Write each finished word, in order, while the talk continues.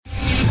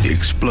The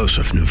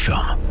explosive new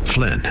film,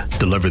 Flynn,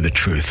 deliver the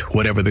truth,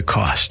 whatever the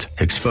cost,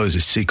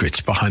 exposes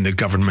secrets behind the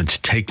government's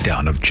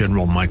takedown of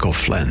General Michael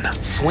Flynn.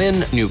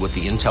 Flynn knew what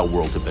the intel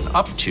world had been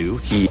up to.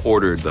 He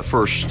ordered the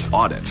first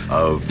audit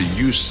of the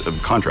use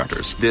of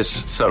contractors.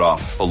 This set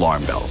off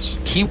alarm bells.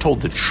 He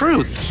told the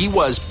truth. He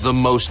was the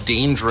most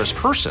dangerous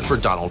person for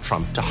Donald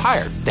Trump to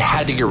hire. They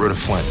had to get rid of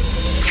Flynn.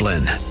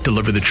 Flynn,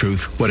 deliver the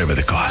truth, whatever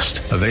the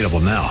cost. Available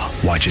now.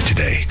 Watch it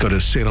today. Go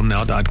to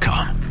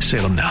salemnow.com.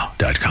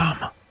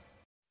 salemnow.com.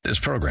 This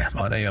program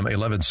on AM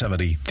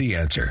 1170, The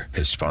Answer,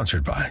 is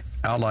sponsored by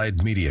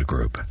Allied Media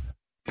Group.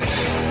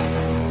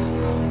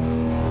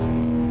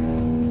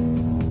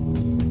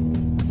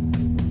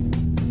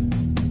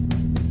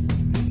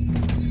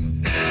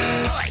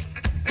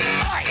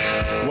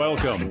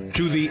 Welcome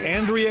to the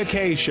Andrea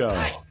Kaye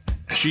Show.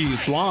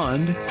 She's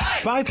blonde,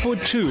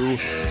 5'2",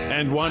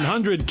 and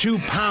 102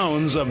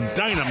 pounds of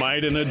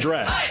dynamite in a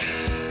dress.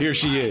 Here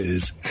she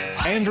is,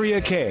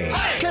 Andrea Kaye.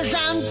 'Cause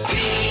I'm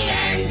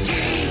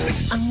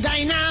TNT, I'm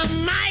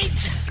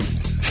dynamite.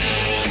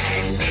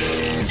 TNT,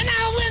 and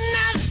I'll win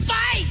that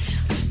fight.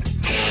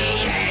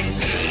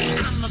 TNT,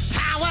 I'm a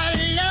power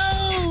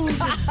load.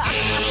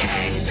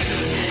 TNT,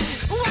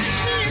 watch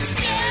me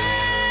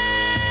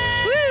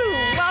explode. Woo!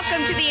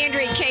 Welcome to the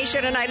Andrea Kaye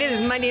Show tonight. It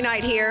is Monday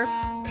night here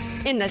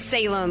in the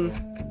Salem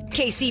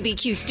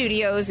KCBQ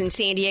studios in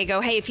San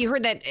Diego. Hey, if you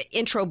heard that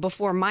intro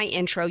before my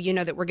intro, you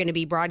know that we're going to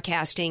be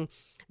broadcasting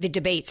the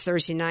debates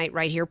Thursday night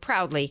right here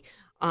proudly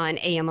on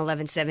AM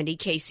 1170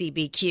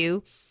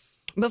 KCBQ.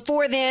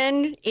 Before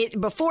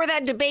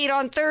that debate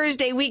on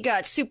Thursday, we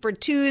got Super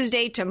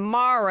Tuesday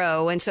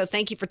tomorrow. And so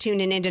thank you for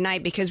tuning in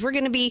tonight, because we're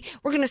going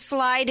to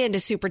slide into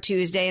Super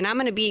Tuesday, and I'm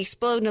going to be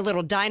exploding a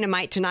little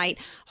dynamite tonight,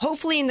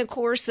 hopefully in the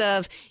course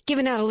of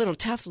giving out a little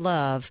tough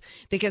love,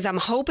 because I'm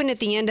hoping at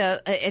the end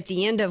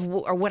of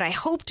or what I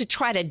hope to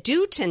try to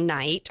do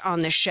tonight on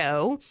the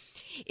show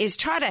is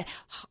try to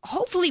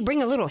hopefully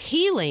bring a little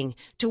healing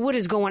to what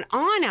is going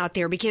on out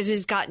there, because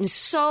it's gotten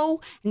so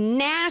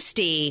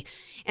nasty.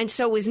 And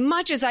so as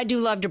much as I do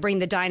love to bring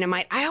the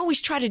dynamite, I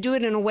always try to do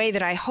it in a way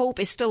that I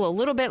hope is still a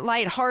little bit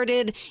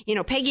lighthearted. You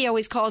know, Peggy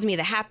always calls me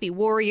the happy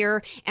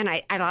warrior, and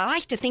I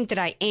like to think that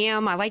I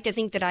am. I like to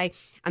think that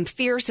I'm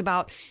fierce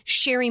about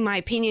sharing my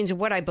opinions of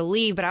what I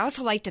believe, but I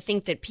also like to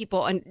think that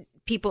people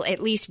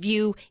at least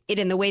view it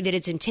in the way that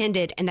it's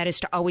intended, and that is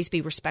to always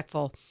be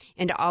respectful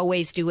and to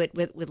always do it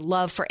with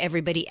love for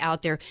everybody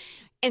out there.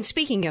 And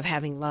speaking of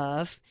having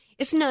love,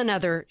 it's none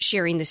other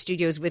sharing the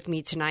studios with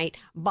me tonight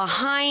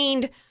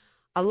behind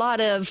a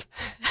lot of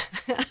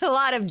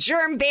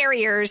germ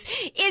barriers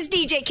is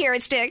DJ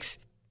Carrot Sticks.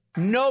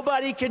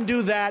 Nobody can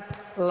do that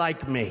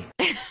like me.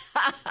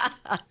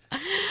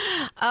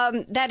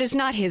 That is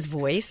not his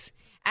voice.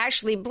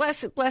 Actually,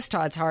 bless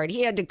Todd's heart.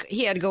 He had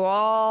to go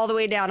all the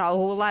way down a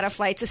whole lot of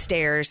flights of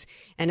stairs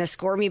and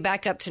escort me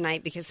back up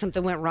tonight because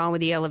something went wrong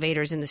with the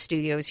elevators in the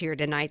studios here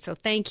tonight. So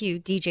thank you,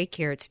 DJ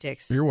Carrot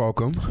Sticks. You're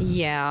welcome.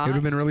 Yeah. It would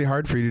have been really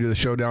hard for you to do the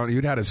show down.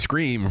 You'd had a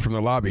scream from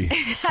the lobby.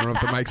 I don't know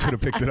if the mics would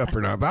have picked it up or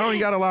not. But I only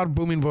got a loud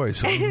booming voice.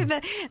 So.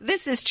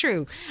 This is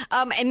true.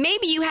 And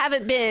maybe you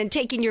haven't been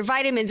taking your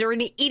vitamins or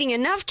eating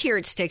enough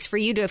carrot sticks for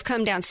you to have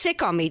come down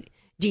sick on me,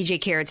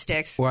 DJ Carrot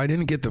Sticks. Well, I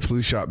didn't get the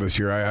flu shot this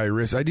year. I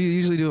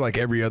usually do like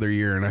every other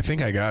year, and I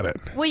think I got it.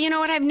 Well, you know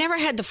what? I've never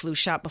had the flu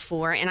shot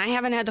before, and I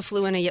haven't had the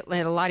flu in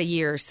a lot of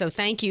years. So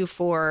thank you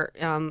for,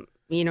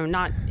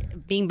 not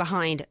being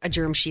behind a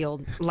germ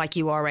shield like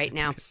you are right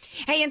now.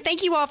 Hey, and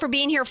thank you all for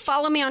being here.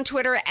 Follow me on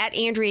Twitter at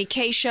Andrea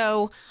Kaye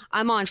Show.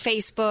 I'm on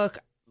Facebook.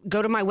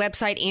 Go to my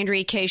website,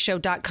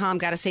 AndreaKayeShow.com.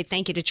 Got to say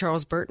thank you to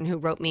Charles Burton, who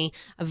wrote me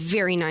a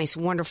very nice,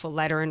 wonderful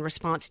letter in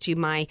response to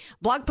my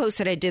blog post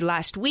that I did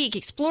last week,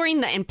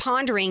 exploring and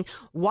pondering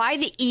why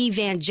the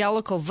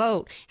evangelical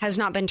vote has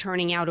not been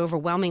turning out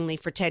overwhelmingly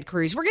for Ted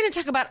Cruz. We're going to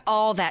talk about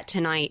all that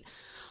tonight.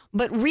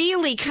 But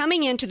really,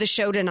 coming into the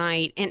show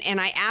tonight, and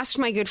I asked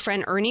my good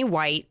friend Ernie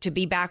White to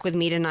be back with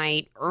me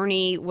tonight.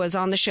 Ernie was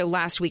on the show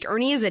last week.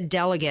 Ernie is a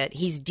delegate.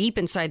 He's deep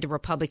inside the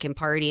Republican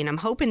Party, and I'm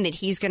hoping that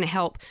he's going to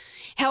help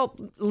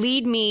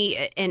lead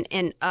me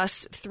and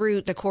us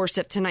through the course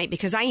of tonight,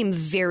 because I am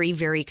very,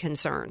 very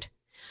concerned.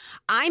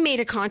 I made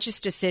a conscious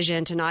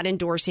decision to not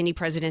endorse any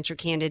presidential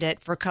candidate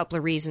for a couple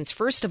of reasons.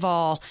 First of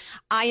all,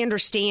 I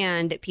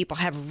understand that people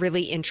have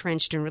really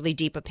entrenched and really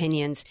deep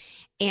opinions.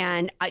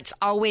 And it's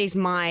always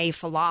my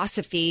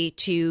philosophy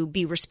to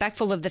be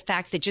respectful of the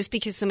fact that just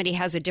because somebody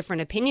has a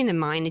different opinion than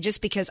mine, and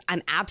just because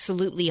I'm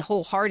absolutely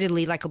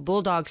wholeheartedly like a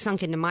bulldog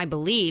sunk into my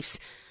beliefs,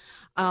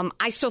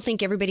 I still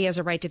think everybody has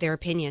a right to their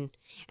opinion.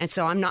 And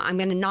so I'm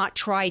going to not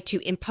try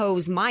to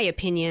impose my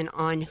opinion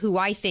on who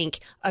I think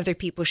other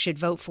people should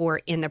vote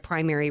for in the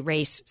primary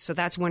race. So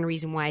that's one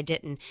reason why I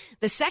didn't.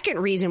 The second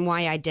reason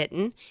why I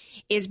didn't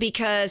is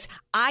because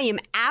I am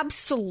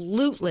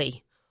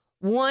absolutely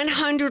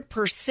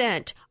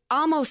 100%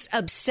 almost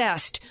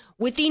obsessed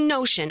with the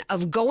notion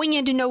of going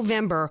into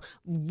November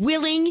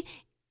willing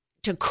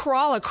to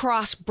crawl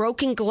across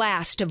broken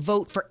glass to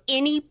vote for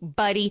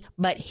anybody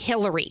but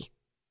Hillary.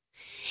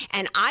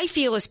 And I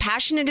feel as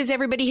passionate as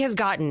everybody has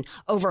gotten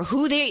over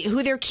who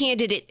their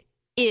candidate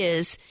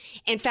is.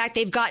 In fact,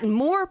 they've gotten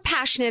more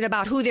passionate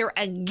about who they're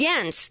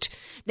against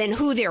than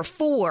who they're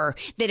for.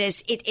 That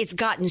is, it's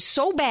gotten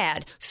so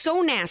bad,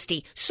 so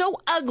nasty, so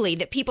ugly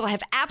that people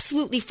have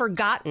absolutely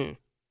forgotten.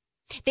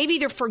 They've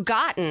either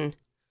forgotten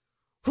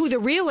who the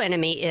real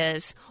enemy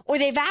is, or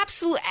they've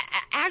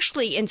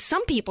actually, and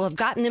some people have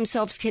gotten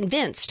themselves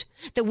convinced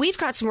that we've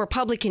got some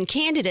Republican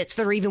candidates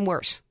that are even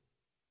worse.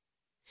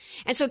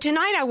 And so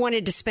tonight I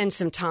wanted to spend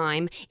some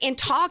time in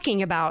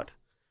talking about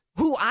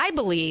who I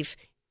believe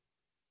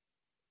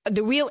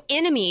the real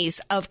enemies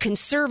of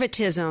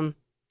conservatism,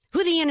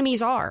 who the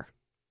enemies are.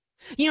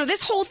 You know,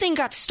 this whole thing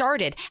got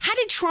started. How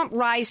did Trump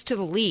rise to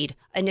the lead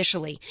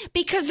initially?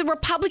 Because the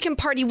Republican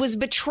Party was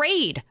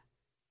betrayed.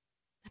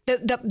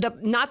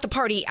 Not the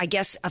party, I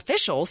guess,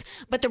 officials,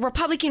 but the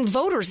Republican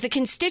voters, the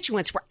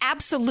constituents were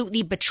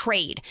absolutely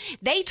betrayed.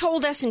 They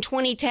told us in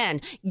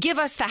 2010, give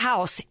us the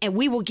House and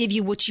we will give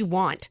you what you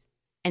want.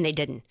 And they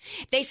didn't.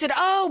 They said,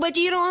 oh, but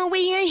you don't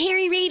want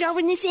Harry Reid over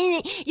in the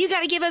Senate. You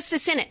got to give us the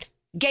Senate.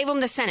 Gave them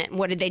the Senate. And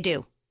what did they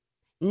do?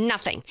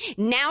 Nothing.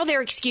 Now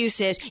their excuse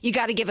is you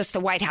got to give us the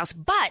White House.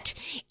 But,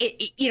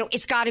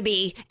 it's got to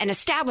be an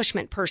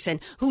establishment person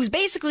who's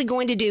basically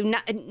going to do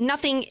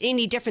nothing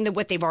any different than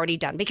what they've already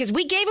done. Because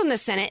we gave them the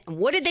Senate. And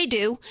what did they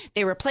do?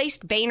 They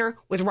replaced Boehner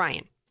with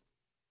Ryan,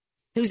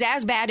 who's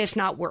as bad, if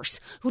not worse,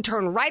 who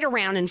turned right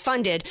around and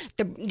funded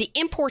the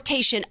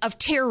importation of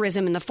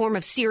terrorism in the form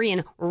of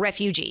Syrian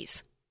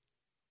refugees.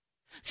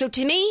 So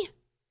to me,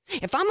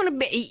 if I'm going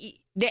to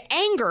be the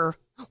anger,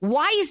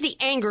 why is the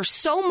anger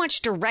so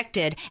much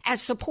directed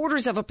as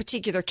supporters of a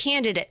particular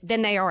candidate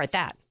than they are at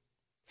that?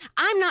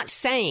 I'm not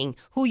saying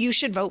who you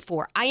should vote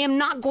for. I am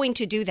not going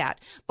to do that.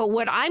 But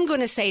what I'm going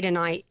to say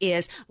tonight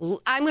is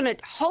I'm going to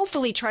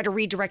hopefully try to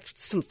redirect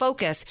some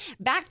focus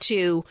back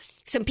to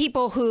some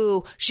people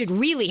who should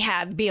really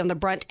be on the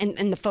brunt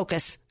and the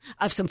focus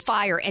of some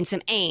fire and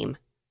some aim.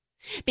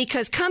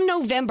 Because come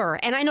November,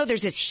 and I know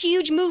there's this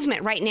huge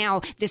movement right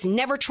now, this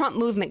Never Trump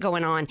movement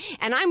going on,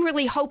 and I'm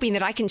really hoping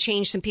that I can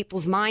change some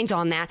people's minds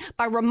on that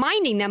by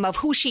reminding them of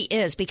who she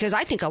is, because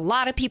I think a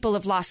lot of people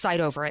have lost sight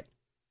over it.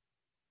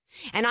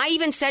 And I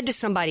even said to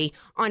somebody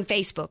on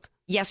Facebook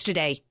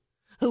yesterday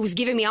who was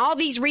giving me all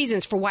these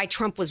reasons for why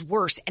Trump was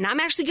worse, and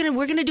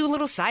we're going to do a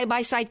little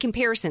side-by-side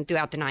comparison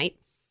throughout the night.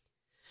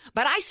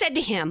 But I said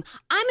to him,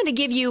 I'm going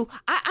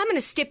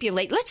to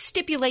stipulate, let's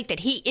stipulate that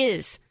he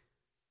is,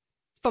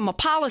 from a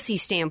policy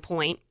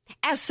standpoint,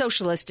 as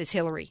socialist as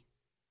Hillary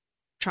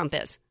Trump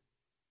is.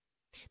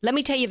 Let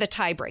me tell you the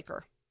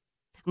tiebreaker.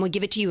 I'm going to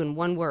give it to you in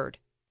one word.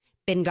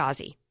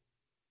 Benghazi.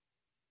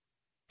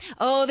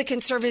 Oh, the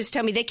conservatives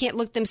tell me they can't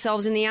look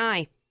themselves in the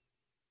eye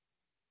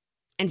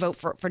and vote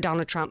for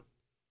Donald Trump.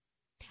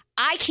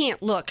 I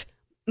can't look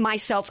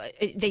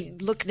they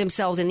look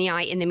themselves in the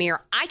eye in the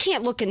mirror. I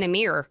can't look in the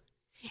mirror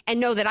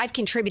and know that I've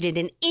contributed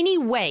in any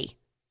way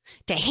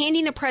to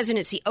handing the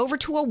presidency over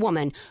to a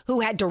woman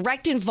who had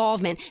direct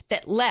involvement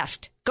that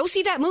left. Go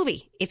see that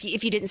movie if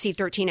you didn't see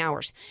 13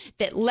 Hours.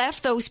 That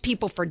left those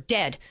people for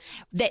dead.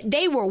 That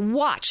they were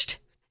watched.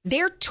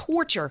 Their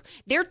torture,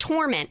 their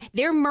torment,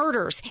 their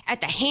murders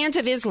at the hands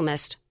of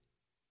Islamists.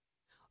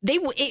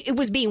 It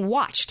was being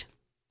watched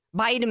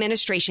by an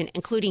administration,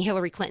 including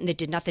Hillary Clinton, that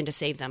did nothing to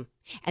save them.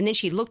 And then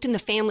she looked in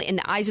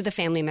the eyes of the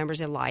family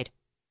members and lied.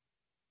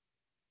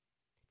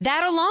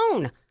 That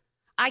alone,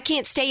 I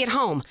can't stay at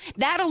home.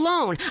 That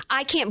alone,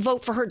 I can't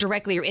vote for her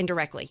directly or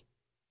indirectly.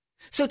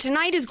 So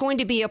tonight is going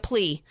to be a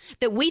plea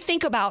that we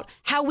think about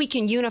how we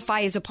can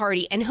unify as a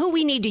party and who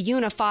we need to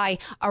unify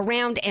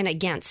around and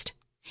against.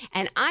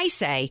 And I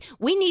say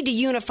we need to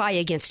unify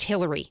against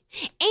Hillary.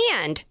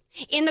 And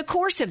in the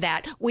course of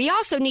that, we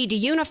also need to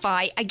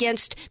unify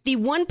against the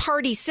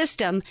one-party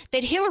system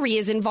that Hillary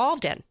is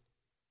involved in.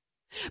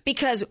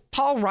 Because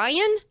Paul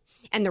Ryan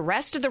and the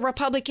rest of the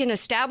Republican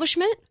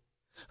establishment,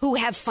 who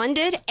have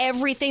funded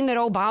everything that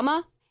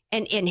Obama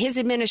and in his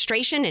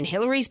administration, and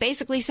Hillary's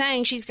basically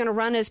saying she's going to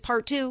run as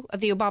part two of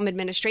the Obama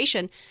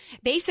administration,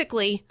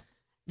 basically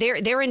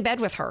they're in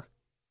bed with her.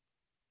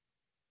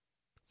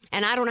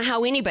 And I don't know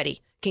how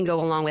anybody can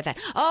go along with that.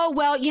 Oh,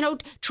 well,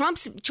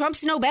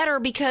 Trump's no better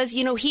because,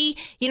 he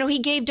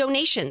gave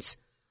donations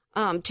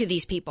to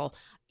these people.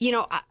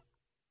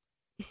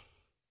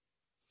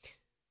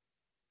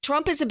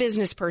 Trump is a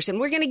business person.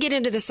 We're going to get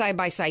into the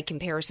side-by-side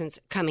comparisons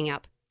coming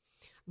up.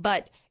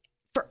 But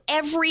for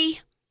every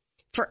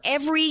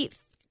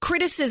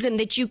criticism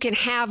that you can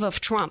have of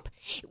Trump,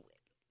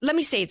 let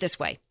me say it this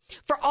way.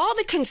 For all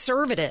the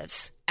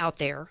conservatives out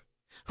there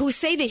who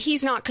say that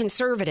he's not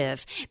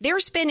conservative, they're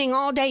spending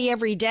all day,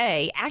 every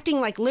day,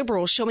 acting like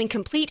liberals, showing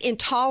complete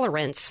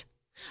intolerance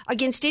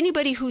against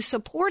anybody who's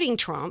supporting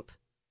Trump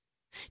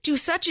to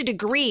such a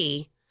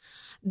degree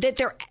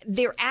that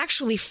they're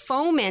actually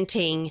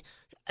fomenting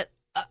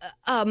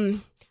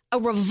a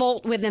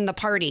revolt within the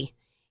party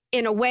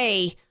in a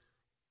way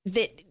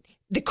that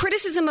The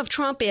criticism of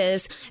Trump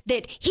is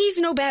that he's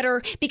no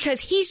better because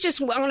he's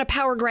just on a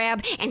power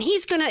grab and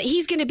he's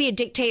gonna be a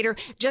dictator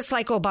just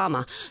like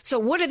Obama. So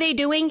what are they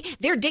doing?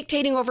 They're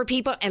dictating over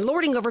people and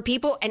lording over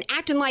people and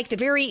acting like the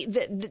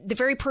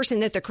very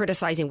person that they're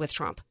criticizing with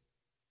Trump.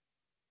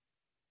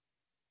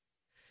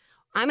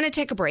 I'm going to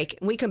take a break.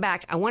 When we come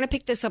back, I want to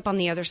pick this up on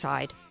the other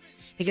side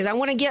because I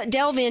want to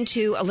delve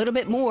into a little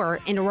bit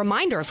more in a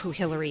reminder of who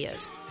Hillary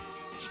is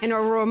and a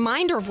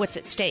reminder of what's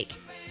at stake.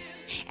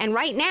 And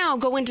right now,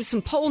 go into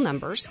some poll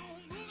numbers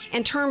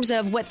in terms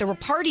of what the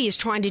party is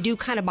trying to do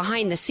kind of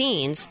behind the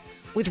scenes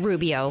with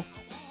Rubio.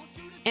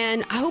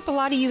 And I hope a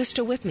lot of you are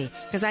still with me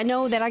because I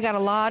know that I got a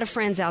lot of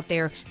friends out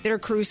there that are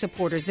Cruz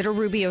supporters, that are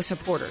Rubio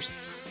supporters,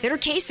 that are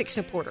Kasich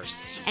supporters,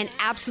 and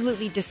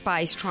absolutely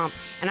despise Trump.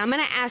 And I'm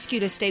going to ask you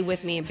to stay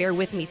with me and bear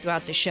with me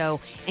throughout the show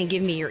and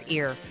give me your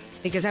ear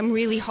because I'm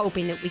really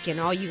hoping that we can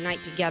all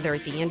unite together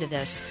at the end of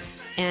this.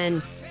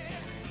 And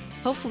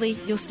hopefully,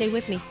 you'll stay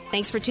with me.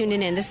 Thanks for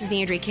tuning in. This is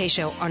the Andrea Kaye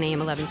Show on AM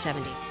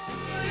 1170.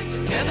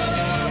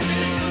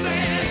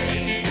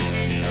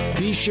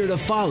 Be sure to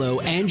follow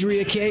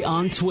Andrea Kaye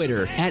on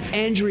Twitter at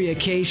Andrea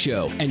Kaye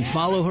Show and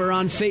follow her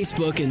on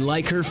Facebook and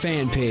like her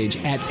fan page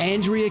at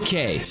Andrea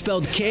Kaye,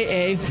 spelled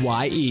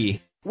Kaye.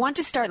 Want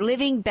to start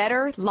living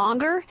better,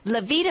 longer?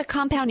 Levita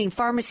Compounding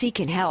Pharmacy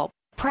can help.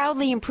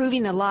 Proudly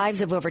improving the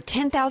lives of over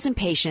 10,000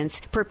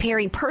 patients,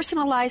 preparing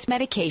personalized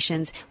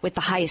medications with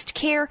the highest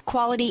care,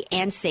 quality,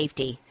 and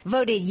safety.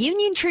 Voted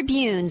Union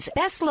Tribune's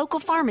best local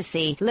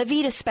pharmacy,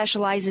 Levita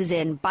specializes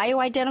in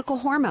bioidentical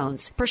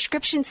hormones,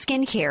 prescription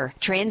skincare,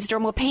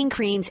 transdermal pain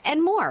creams,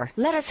 and more.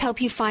 Let us help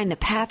you find the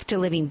path to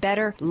living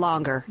better,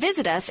 longer.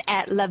 Visit us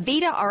at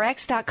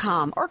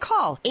LevitaRx.com or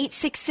call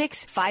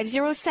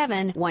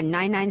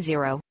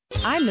 866-507-1990.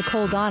 I'm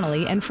Nicole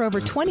Donnelly, and for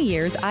over 20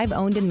 years, I've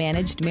owned and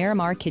managed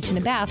Miramar Kitchen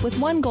and Bath with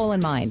one goal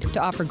in mind,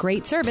 to offer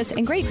great service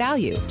and great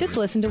value. Just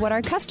listen to what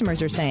our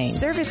customers are saying.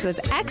 Service was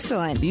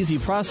excellent. Easy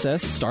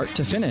process, start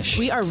to finish.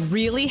 We are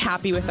really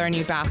happy with our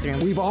new bathroom.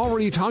 We've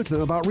already talked to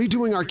them about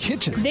redoing our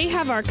kitchen. They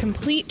have our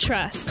complete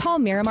trust. Call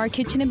Miramar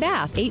Kitchen and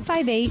Bath,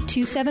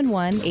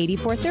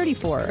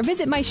 858-271-8434, or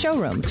visit my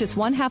showroom, just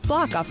one half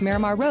block off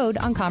Miramar Road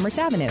on Commerce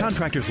Avenue.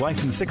 Contractors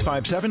license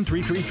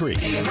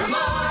 657-333.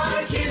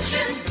 Miramar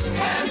Kitchen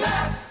and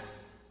Bath.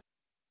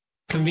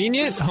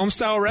 Convenient,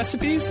 home-style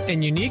recipes,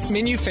 and unique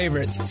menu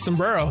favorites.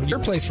 Sombrero, your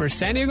place for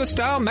San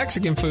Diego-style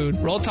Mexican food.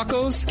 Roll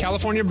tacos,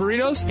 California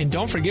burritos, and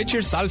don't forget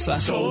your salsa.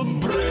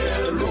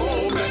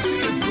 Sombrero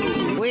Mexican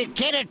food. We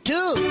get it,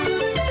 too.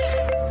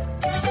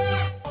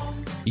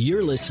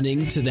 You're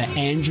listening to The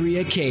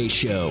Andrea Kaye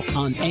Show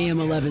on AM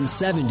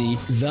 1170,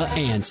 The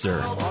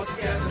Answer.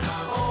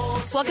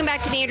 Welcome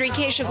back to the Andrea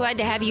Kaye Show. Glad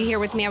to have you here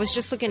with me. I was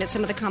just looking at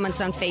some of the comments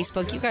on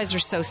Facebook. You guys are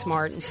so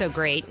smart and so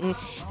great. And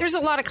there's a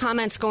lot of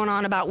comments going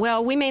on about,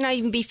 well, we may not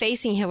even be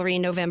facing Hillary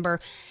in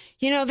November.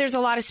 You know, there's a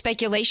lot of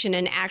speculation,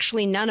 and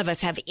actually none of us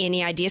have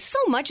any idea. So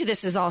much of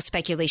this is all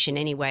speculation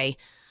anyway.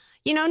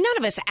 You know, none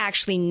of us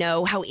actually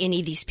know how any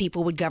of these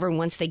people would govern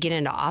once they get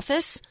into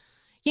office.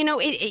 You know,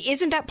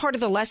 isn't that part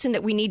of the lesson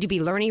that we need to be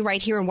learning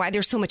right here, and why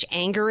there's so much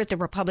anger at the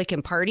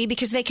Republican Party?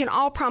 Because they can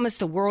all promise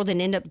the world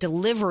and end up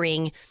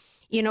delivering,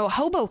 you know,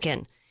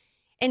 Hoboken.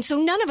 And so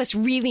none of us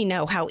really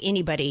know how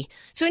anybody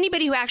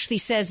who actually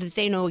says that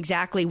they know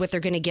exactly what they're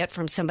going to get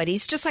from somebody,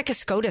 it's just like a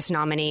SCOTUS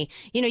nominee.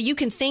 You know, you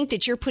can think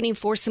that you're putting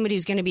forth somebody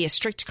who's going to be a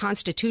strict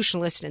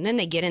constitutionalist, and then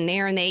they get in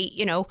there and they,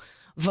 you know,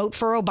 vote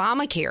for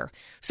Obamacare.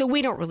 So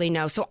we don't really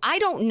know. So I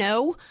don't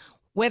know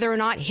whether or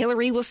not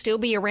Hillary will still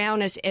be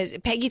around, as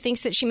Peggy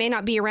thinks that she may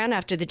not be around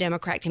after the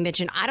Democrat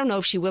convention. I don't know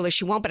if she will or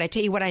she won't, but I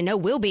tell you what I know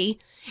will be,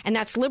 and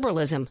that's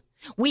liberalism.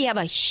 We have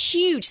a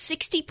huge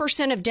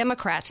 60% of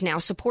Democrats now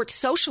support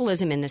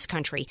socialism in this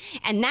country.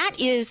 And that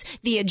is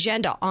the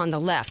agenda on the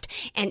left.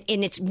 And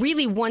it's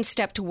really one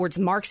step towards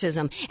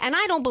Marxism. And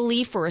I don't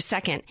believe for a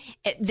second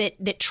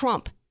that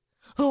Trump,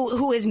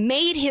 who has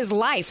made his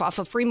life off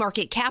of free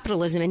market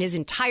capitalism and his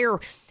entire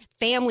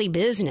family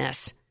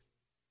business,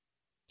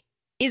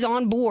 is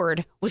on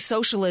board with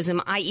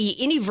socialism, i.e.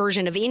 any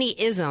version of any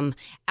ism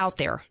out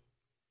there.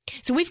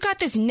 So we've got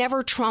this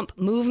Never Trump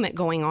movement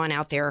going on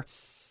out there.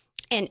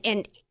 And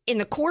in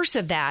the course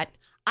of that,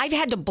 I've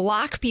had to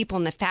block people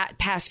in the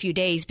past few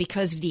days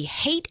because of the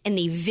hate and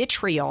the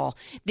vitriol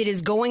that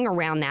is going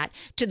around that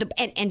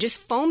and just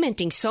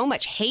fomenting so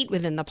much hate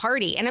within the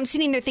party. And I'm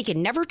sitting there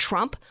thinking, Never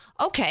Trump?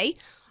 Okay.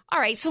 All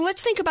right. So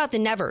let's think about the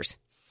nevers.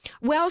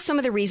 Well, some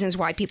of the reasons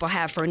why people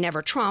have for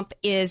Never Trump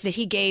is that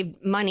he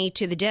gave money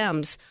to the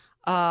Dems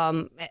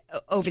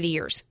over the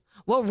years.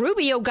 Well,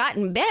 Rubio got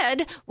in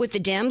bed with the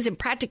Dems and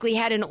practically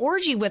had an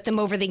orgy with them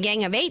over the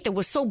Gang of Eight that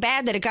was so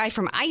bad that a guy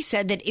from ICE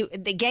said that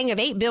the Gang of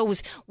Eight bill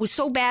was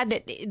so bad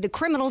that the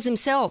criminals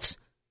themselves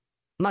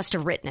must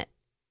have written it.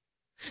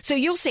 So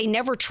you'll say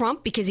Never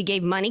Trump because he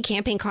gave money,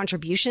 campaign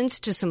contributions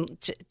to some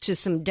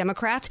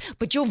Democrats,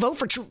 but you'll vote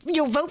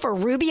for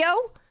Rubio?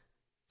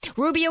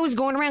 Rubio is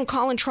going around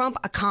calling Trump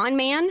a con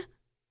man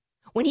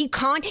When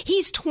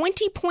he's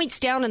 20 points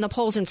down in the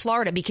polls in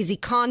Florida because he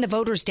conned the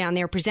voters down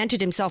there, presented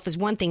himself as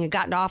one thing and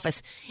got into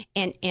office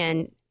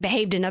and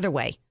behaved another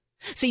way.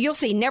 So you'll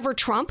say never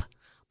Trump,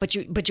 but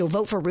you'll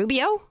vote for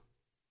Rubio?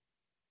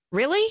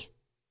 Really?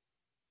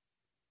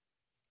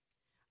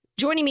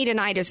 Joining me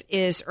tonight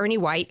is Ernie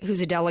White,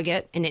 who's a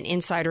delegate and an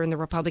insider in the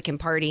Republican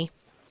Party.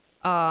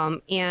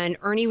 And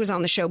Ernie was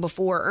on the show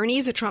before.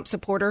 Ernie's a Trump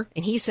supporter,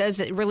 and he says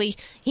that really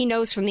he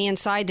knows from the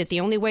inside that the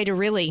only way to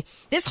really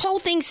this whole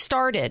thing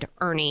started,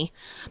 Ernie,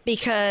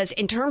 because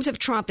in terms of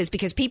Trump is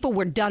because people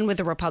were done with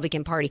the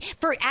Republican Party.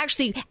 For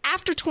actually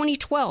after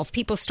 2012,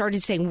 people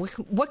started saying,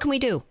 "What can we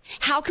do?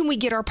 How can we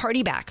get our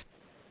party back?"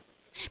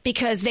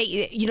 Because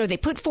they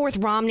put forth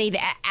Romney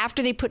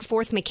after they put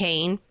forth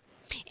McCain,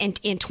 and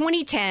in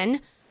 2010,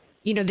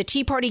 the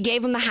Tea Party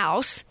gave them the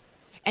House.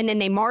 And then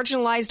they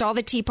marginalized all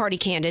the Tea Party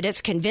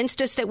candidates,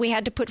 convinced us that we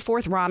had to put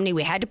forth Romney.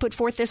 We had to put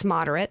forth this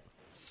moderate.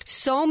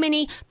 So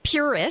many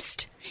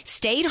purists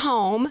stayed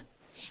home,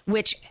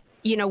 which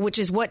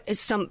is what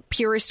some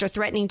purists are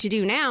threatening to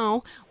do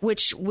now,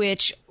 which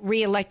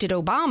reelected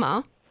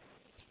Obama.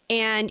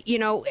 And,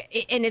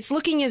 and it's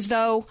looking as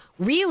though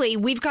really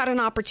we've got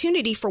an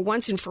opportunity for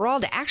once and for all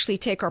to actually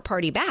take our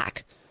party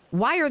back.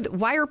 Why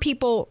are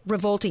people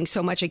revolting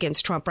so much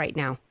against Trump right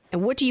now?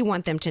 And what do you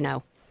want them to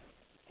know?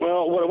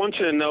 Well, what I want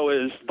you to know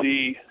is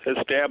the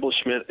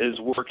establishment is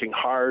working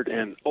hard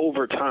and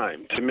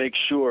overtime to make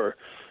sure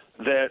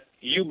that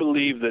you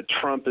believe that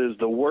Trump is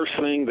the worst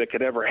thing that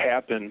could ever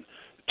happen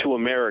to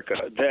America,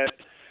 that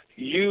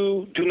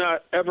you do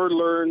not ever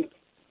learn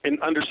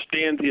and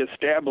understand the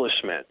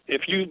establishment.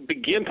 If you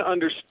begin to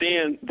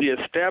understand the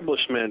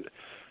establishment,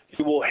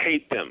 you will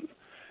hate them.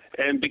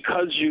 And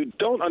because you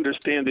don't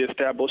understand the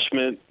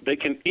establishment, they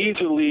can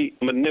easily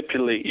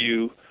manipulate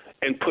you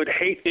and put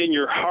hate in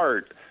your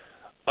heart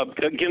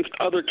against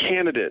other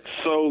candidates,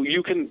 so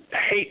you can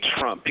hate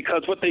Trump,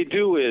 because what they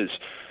do is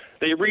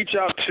they reach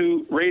out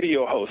to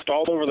radio hosts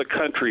all over the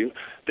country.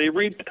 They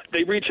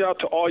reach out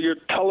to all your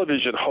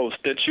television hosts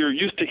that you're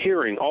used to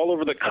hearing all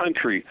over the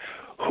country,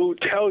 who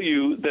tell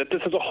you that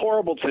this is a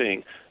horrible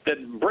thing,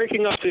 that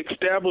breaking up the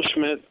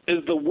establishment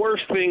is the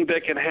worst thing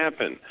that can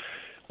happen.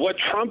 What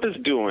Trump is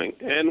doing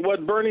and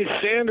what Bernie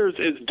Sanders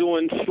is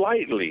doing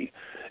slightly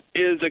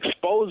is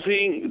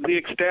exposing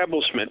the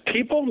establishment.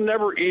 People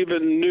never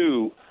even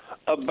knew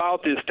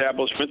about the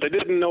establishment. They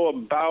didn't know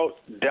about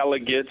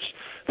delegates.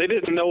 They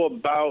didn't know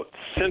about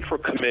central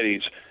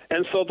committees.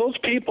 And so those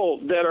people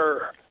that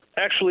are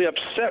actually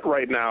upset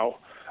right now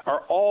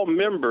are all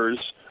members,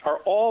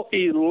 are all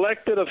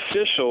elected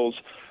officials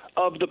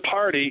of the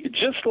party,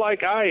 just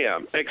like I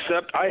am,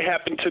 except I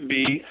happen to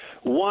be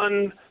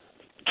one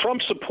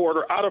Trump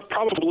supporter out of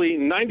probably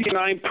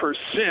 99%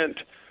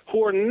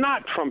 who are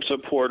not Trump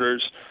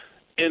supporters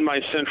in my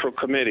central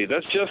committee.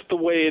 That's just the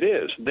way it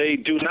is. They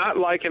do not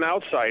like an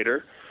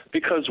outsider,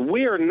 because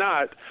we are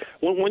not,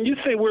 when you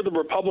say we're the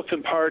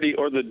Republican Party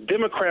or the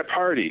Democrat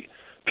Party,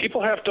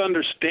 people have to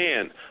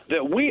understand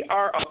that we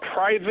are a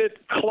private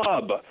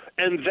club,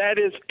 and that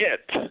is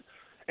it.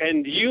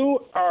 And you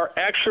are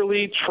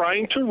actually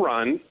trying to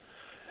run,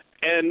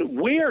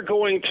 and we are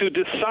going to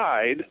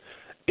decide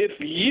if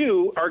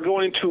you are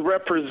going to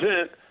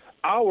represent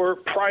our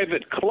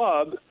private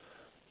club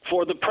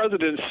for the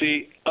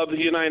presidency of the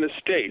United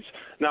States.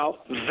 Now,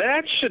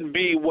 that should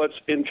be what's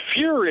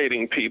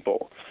infuriating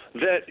people,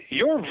 that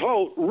your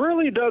vote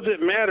really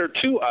doesn't matter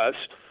to us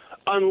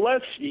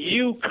unless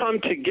you come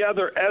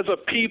together as a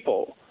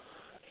people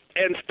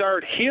and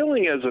start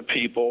healing as a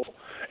people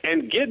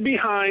and get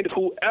behind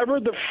whoever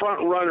the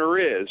front runner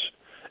is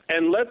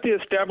and let the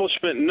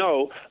establishment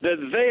know that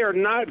they are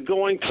not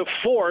going to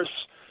force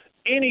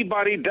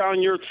anybody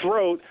down your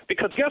throat.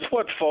 Because guess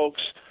what,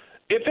 folks?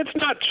 If it's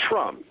not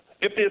Trump,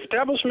 if the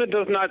establishment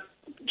does not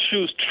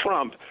choose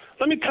Trump,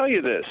 let me tell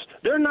you this,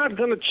 they're not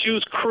going to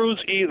choose Cruz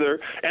either,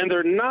 and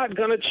they're not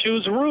going to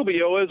choose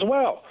Rubio as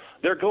well.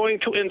 They're going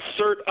to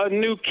insert a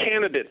new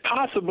candidate,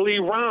 possibly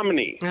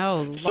Romney.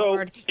 Oh,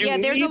 Lord. So yeah,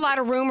 there's a lot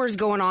of rumors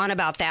going on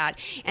about that.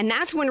 And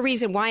that's one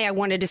reason why I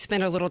wanted to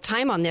spend a little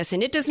time on this.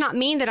 And it does not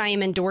mean that I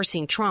am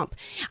endorsing Trump.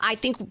 I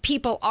think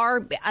people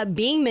are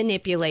being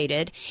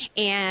manipulated.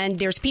 And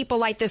there's people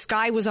like this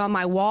guy was on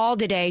my wall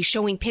today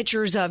showing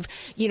pictures of,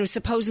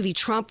 supposedly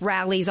Trump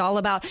rallies all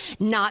about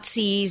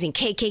Nazis and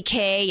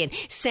KKK and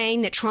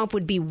saying that Trump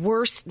would be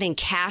worse than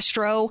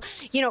Castro.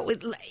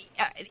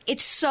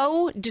 It's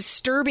so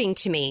disturbing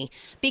to me,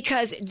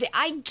 because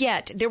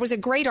there was a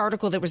great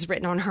article that was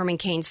written on Herman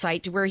Cain's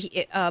site where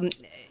he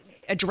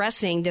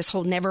addressing this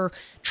whole never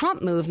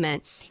Trump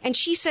movement. And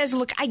she says,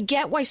 look, I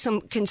get why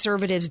some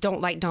conservatives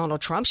don't like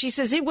Donald Trump. She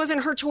says it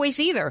wasn't her choice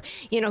either.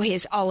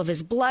 All of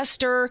his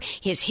bluster,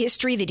 his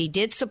history that he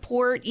did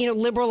support,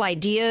 liberal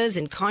ideas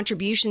and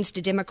contributions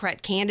to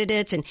Democrat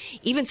candidates, and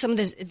even some of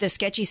the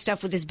sketchy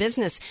stuff with his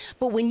business.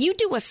 But when you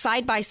do a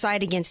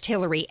side-by-side against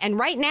Hillary, and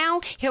right now,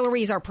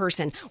 Hillary's our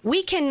person,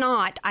 we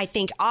cannot, I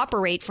think,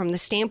 operate from the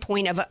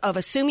standpoint of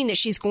assuming that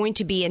she's going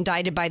to be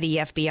indicted by the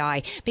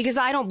FBI, because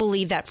I don't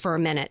believe that for a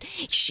minute.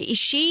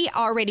 She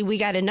already, we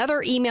got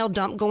another email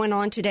dump going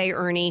on today,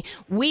 Ernie.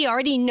 We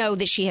already know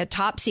that she had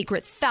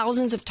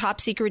thousands of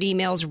top secret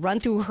emails run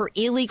through her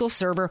illegal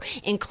server,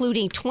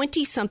 including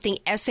 20-something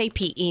SAP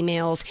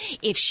emails.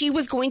 If she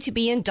was going to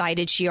be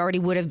indicted, she already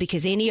would have,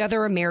 because any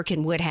other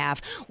American would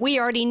have. We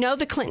already know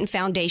the Clinton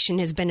Foundation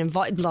has been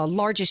involved, the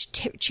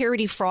largest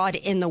charity fraud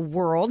in the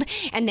world,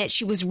 and that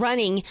she was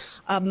running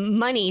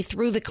money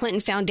through the Clinton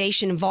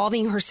Foundation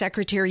involving her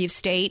Secretary of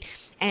State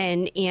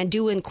and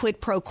doing quid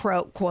pro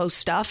quo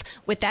stuff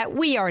with that.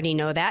 We already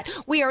know that.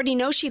 We already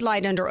know she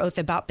lied under oath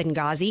about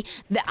Benghazi.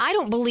 I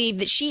don't believe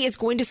that she is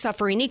going to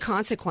suffer any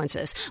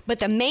consequences. But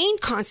the main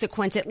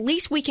consequence, at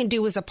least we can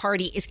do as a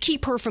party, is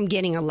keep her from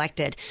getting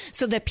elected.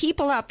 So the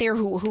people out there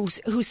who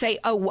say,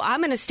 oh, well, I'm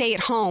going to stay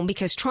at home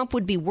because Trump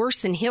would be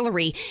worse than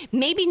Hillary,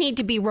 maybe need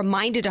to be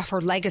reminded of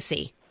her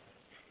legacy.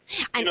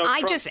 And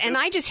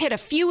I just hit a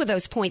few of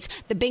those points: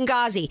 the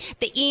Benghazi,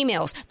 the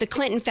emails, the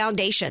Clinton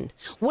Foundation.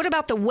 What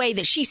about the way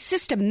that she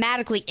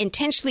systematically,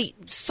 intentionally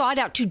sought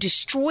out to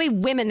destroy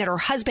women that her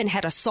husband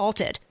had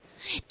assaulted?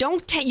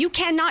 You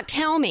cannot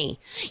tell me.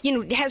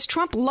 Has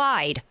Trump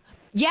lied?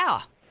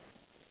 Yeah.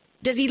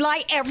 Does he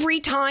lie every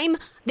time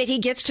that he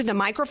gets to the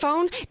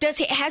microphone?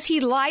 Has he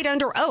lied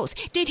under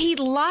oath? Did he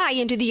lie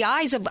into the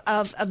eyes of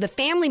the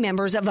family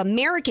members of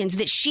Americans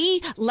that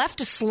she left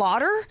to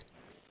slaughter?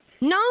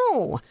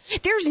 No,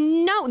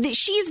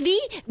 she's the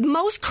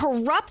most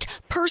corrupt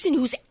person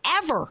who's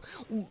ever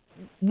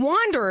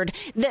wandered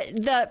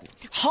the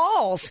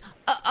halls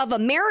of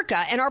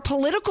America and our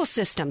political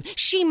system.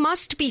 She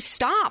must be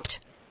stopped.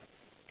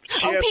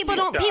 People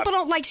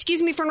don't like,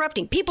 excuse me for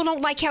interrupting, people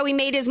don't like how he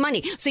made his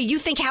money. So you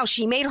think how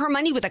she made her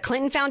money with the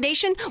Clinton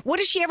Foundation? What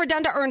has she ever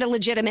done to earn a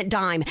legitimate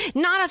dime?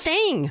 Not a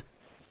thing.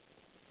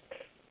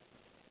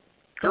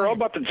 You're all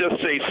about to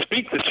just say,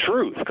 speak the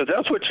truth, because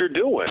that's what you're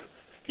doing.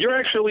 You're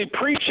actually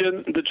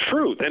preaching the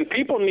truth, and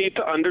people need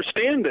to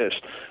understand this.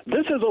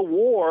 This is a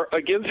war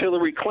against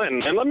Hillary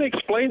Clinton. And let me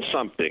explain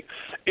something.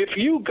 If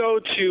you go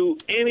to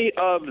any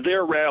of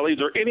their rallies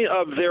or any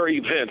of their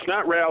events,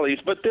 not rallies,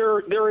 but their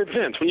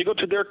events, when you go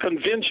to their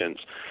conventions,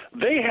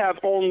 they have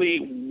only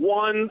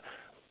one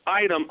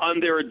item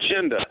on their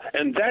agenda,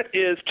 and that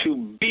is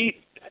to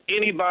beat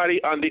anybody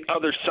on the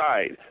other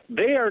side.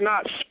 They are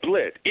not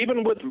split.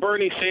 Even with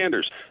Bernie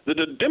Sanders, the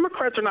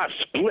Democrats are not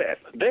split.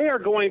 They are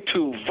going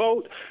to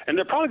vote, and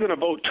they're probably going to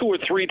vote 2 or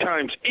 3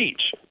 times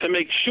each to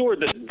make sure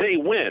that they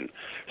win.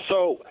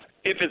 So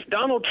if it's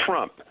Donald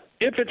Trump,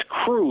 if it's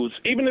Cruz,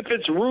 even if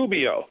it's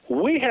Rubio,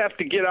 we have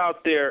to get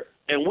out there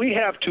and we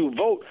have to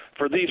vote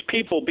for these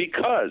people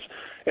because,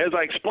 as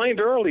I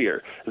explained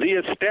earlier,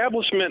 the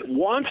establishment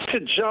wants to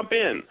jump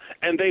in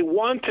and they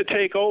want to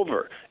take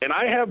over. And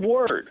I have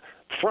word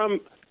from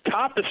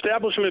top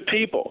establishment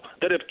people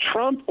that if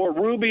Trump or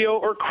Rubio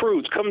or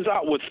Cruz comes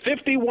out with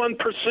 51%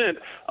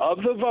 of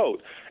the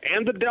vote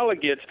and the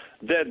delegates,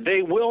 that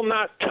they will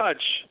not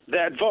touch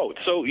that vote.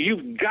 So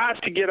you've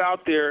got to get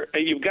out there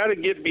and you've got to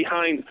get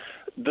behind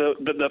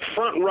the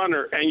front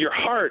runner, and your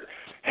heart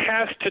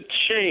has to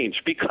change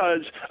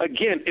because,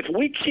 again, if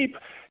we keep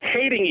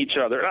hating each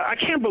other, I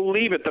can't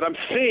believe it that I'm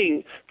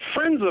seeing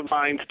friends of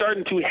mine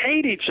starting to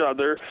hate each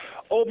other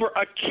over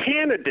a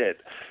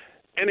candidate.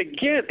 And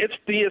again, it's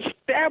the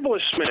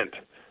establishment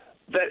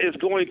that is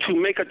going to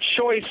make a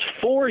choice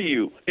for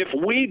you if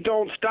we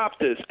don't stop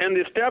this. And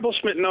the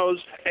establishment knows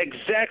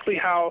exactly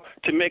how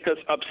to make us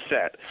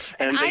upset.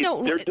 And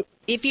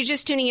if you're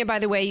just tuning in, by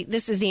the way,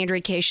 this is the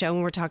Andrea Kaye Show,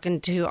 and we're talking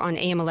to on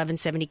AM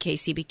 1170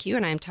 KCBQ,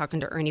 and I am talking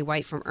to Ernie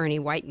White from Ernie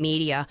White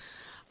Media.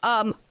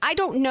 I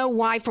don't know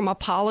why, from a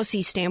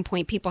policy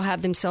standpoint, people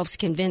have themselves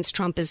convinced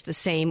Trump is the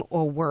same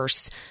or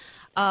worse.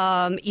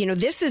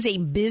 This is a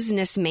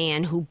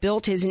businessman who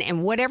built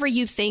and whatever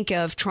you think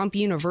of Trump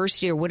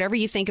University or whatever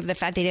you think of the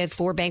fact that they had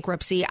 4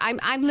 bankruptcy,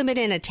 I'm living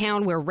in a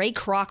town where Ray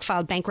Kroc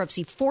filed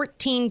bankruptcy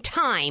 14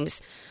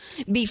 times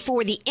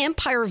before the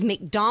empire of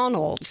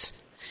McDonald's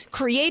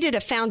created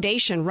a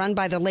foundation run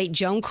by the late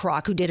Joan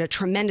Kroc, who did a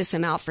tremendous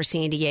amount for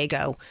San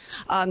Diego.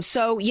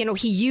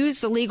 He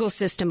used the legal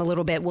system a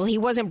little bit. Well, he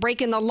wasn't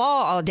breaking the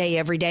law all day,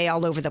 every day,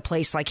 all over the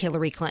place like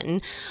Hillary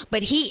Clinton.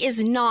 But he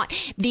is not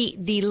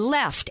the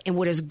left. And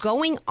what is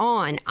going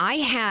on, I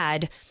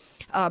had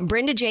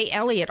Brenda J.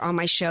 Elliott on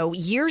my show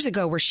years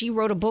ago, where she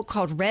wrote a book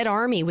called Red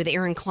Army with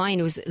Aaron Klein,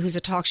 who's a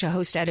talk show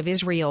host out of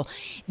Israel.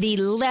 The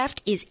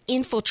left is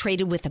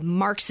infiltrated with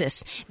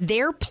Marxists.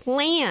 Their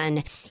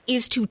plan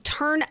is to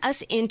turn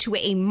us into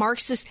a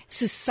Marxist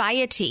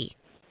society.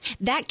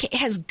 That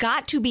has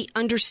got to be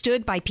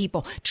understood by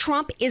people.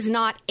 Trump is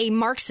not a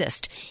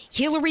Marxist.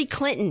 Hillary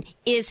Clinton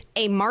is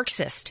a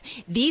Marxist.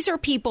 These are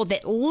people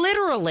that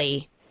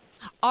literally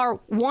are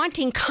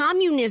wanting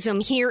communism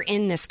here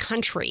in this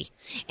country.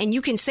 And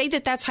you can say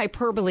that that's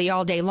hyperbole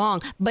all day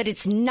long, but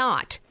it's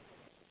not.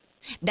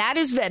 That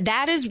is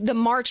the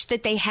march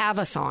that they have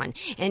us on.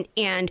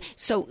 And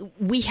so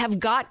we have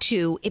got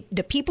to,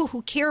 the people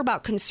who care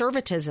about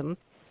conservatism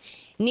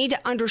need to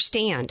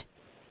understand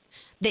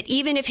that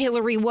even if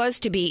Hillary was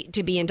to be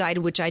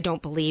indicted, which I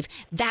don't believe,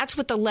 that's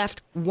what the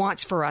left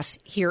wants for us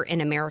here in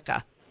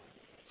America.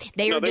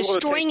 They are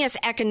destroying us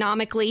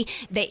economically.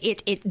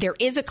 There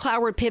is a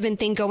Cloward Piven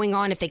thing going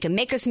on. If they can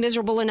make us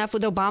miserable enough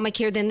with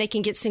Obamacare, then they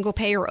can get single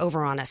payer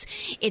over on us.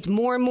 It's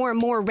more and more and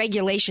more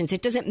regulations.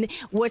 It doesn't.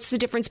 What's the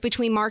difference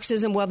between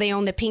Marxism? Well, they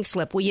own the pink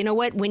slip. Well, you know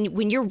what?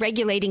 When you're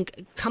regulating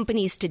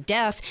companies to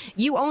death,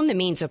 you own the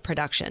means of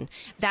production.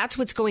 That's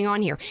what's going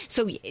on here.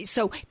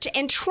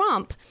 And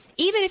Trump,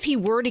 even if he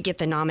were to get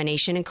the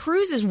nomination, and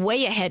Cruz is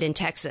way ahead in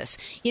Texas,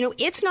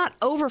 it's not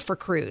over for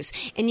Cruz.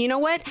 And you know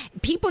what?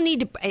 People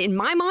need to, in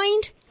my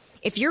mind,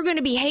 if you're going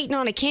to be hating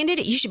on a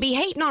candidate, you should be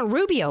hating on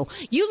Rubio.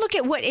 You look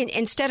at what,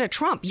 instead of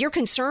Trump, you're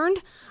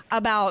concerned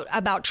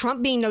about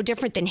Trump being no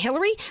different than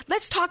Hillary.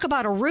 Let's talk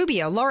about a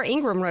Rubio. Laura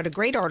Ingraham wrote a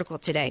great article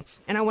today,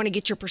 and I want to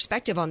get your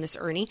perspective on this,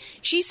 Ernie.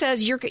 She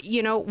says,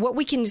 what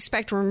we can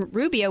expect from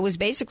Rubio is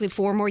basically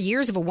 4 more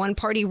years of a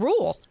one-party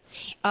rule.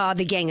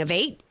 The Gang of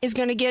Eight is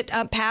going to get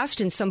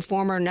passed in some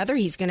form or another.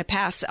 He's going to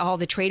pass all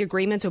the trade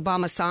agreements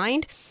Obama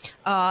signed.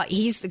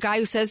 He's the guy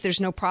who says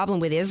there's no problem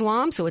with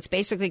Islam, so it's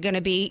basically going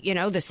to be,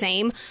 the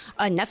same,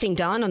 nothing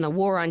done on the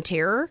war on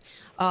terror,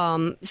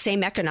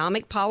 same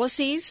economic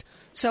policies.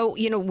 So,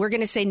 we're going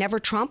to say never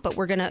Trump, but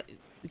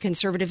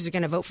conservatives are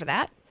going to vote for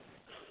that.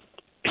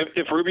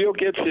 If Rubio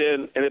gets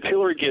in and if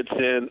Hillary gets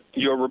in,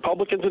 your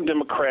Republicans and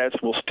Democrats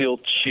will still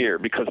cheer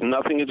because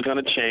nothing is going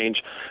to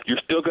change. You're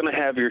still going to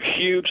have your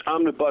huge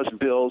omnibus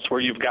bills where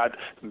you've got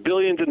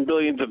billions and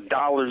billions of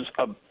dollars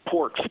of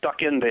pork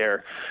stuck in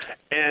there.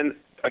 And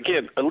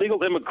again,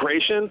 illegal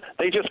immigration,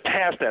 they just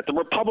passed that. The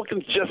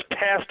Republicans just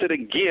passed it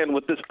again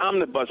with this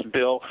omnibus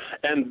bill,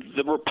 and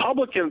the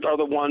Republicans are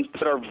the ones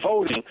that are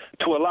voting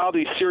to allow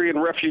these Syrian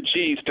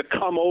refugees to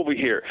come over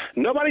here.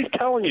 Nobody's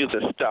telling you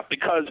this stuff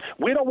because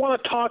we don't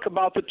want to talk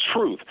about the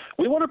truth.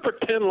 We want to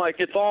pretend like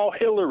it's all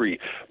Hillary.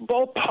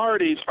 Both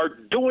parties are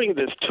doing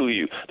this to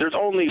you. There's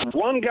only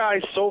one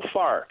guy so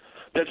far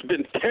that's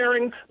been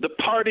tearing the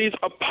parties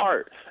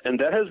apart, and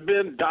that has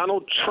been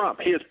Donald Trump.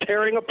 He is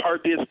tearing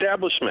apart the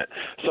establishment.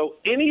 So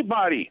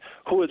anybody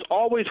who has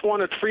always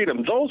wanted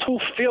freedom, those who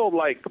feel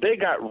like they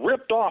got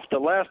ripped off the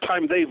last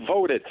time they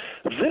voted,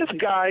 this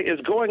guy is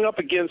going up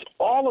against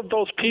all of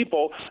those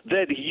people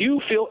that you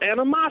feel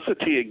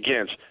animosity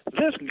against.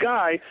 This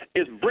guy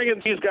is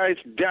bringing these guys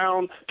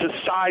down to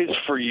size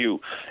for you.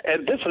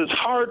 And this is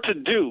hard to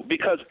do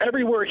because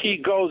everywhere he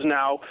goes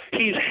now,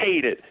 he's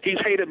hated. He's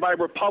hated by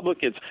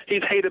Republicans.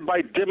 He's hated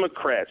by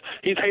Democrats.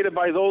 He's hated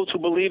by those who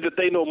believe that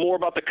they know more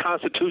about the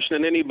Constitution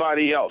than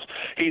anybody else.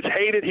 He's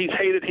hated, he's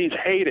hated, he's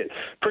hated.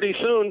 Pretty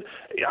soon,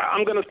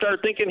 I'm going to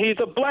start thinking he's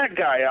a black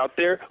guy out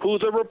there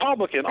who's a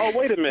Republican. Oh,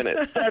 wait a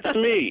minute. That's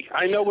me.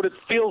 I know what it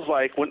feels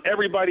like when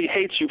everybody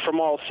hates you from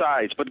all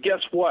sides. But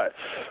guess what?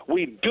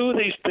 We do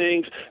these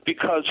things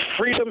because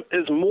freedom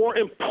is more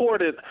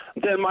important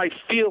than my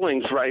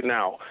feelings right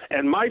now.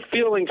 And my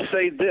feelings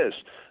say this,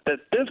 that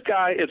this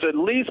guy is at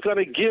least going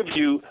to give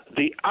you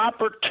the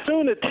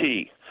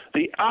opportunity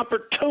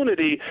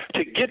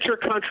to get your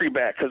country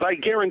back, because I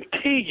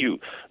guarantee you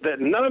that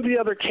none of the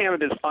other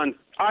candidates on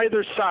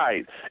either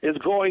side is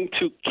going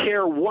to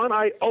care one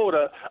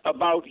iota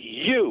about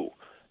you.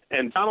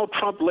 And Donald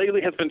Trump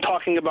lately has been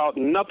talking about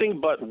nothing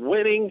but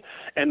winning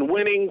and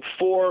winning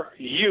for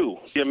you,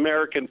 the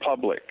American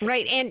public.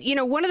 Right. And,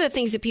 one of the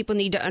things that people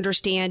need to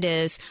understand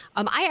is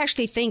I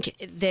actually think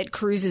that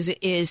Cruz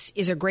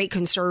is a great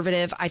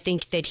conservative. I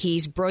think that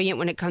he's brilliant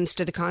when it comes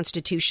to the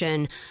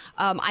Constitution.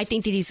 I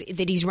think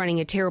that he's running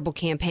a terrible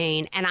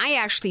campaign. And I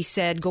actually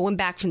said, going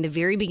back from the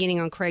very beginning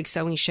on Craig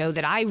Sewing's show,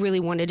 that I really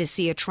wanted to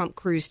see a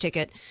Trump-Cruz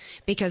ticket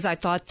because I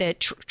thought that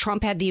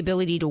Trump had the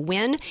ability to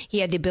win.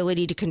 He had the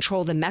ability to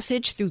control the message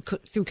through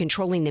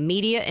controlling the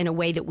media in a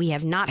way that we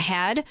have not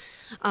had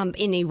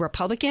in a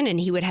Republican, and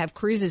he would have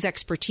Cruz's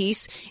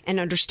expertise and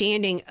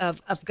understanding of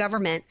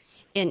government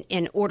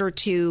in order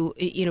to,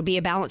 be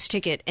a balanced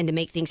ticket and to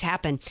make things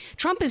happen.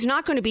 Trump is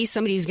not going to be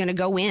somebody who's going to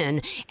go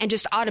in and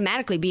just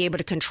automatically be able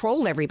to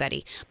control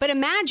everybody. But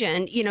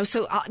imagine,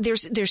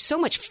 there's so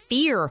much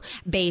fear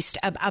based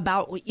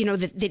about,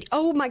 that,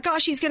 oh my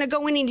gosh, he's going to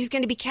go in and he's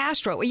going to be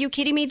Castro. Are you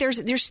kidding me?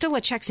 There's still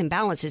a checks and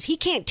balances. He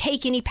can't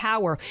take any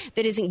power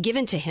that isn't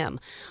given to him.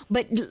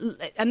 But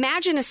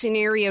imagine a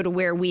scenario to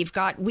where we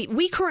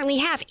currently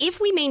have, if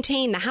we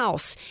maintain the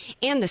House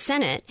and the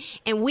Senate,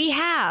 and we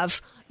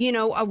have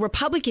a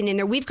Republican in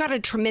there, we've got a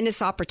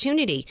tremendous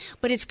opportunity.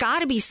 But it's got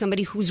to be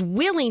somebody who's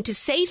willing to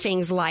say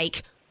things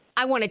like,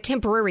 I want a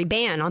temporary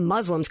ban on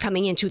Muslims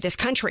coming into this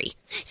country.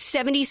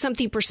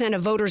 70-something%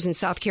 of voters in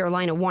South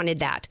Carolina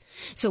wanted that.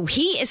 So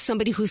he is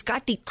somebody who's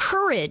got the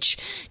courage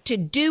to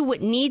do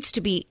what needs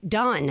to be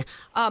done.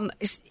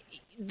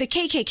 The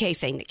KKK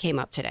thing that came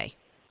up today,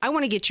 I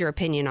want to get your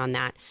opinion on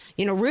that.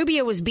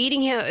 Rubio was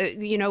beating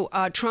him,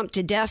 Trump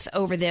to death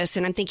over this.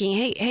 And I'm thinking,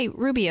 hey,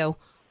 Rubio,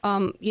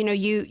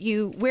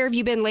 you where have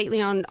you been lately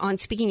on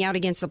speaking out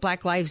against the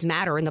Black Lives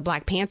Matter and the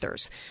Black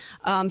Panthers?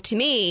 To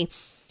me,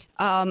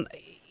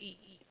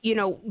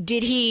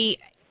 did he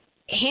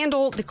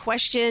handle the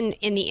question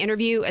in the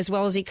interview as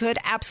well as he could?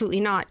 Absolutely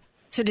not.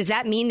 So does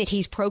that mean that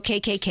he's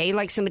pro-KKK,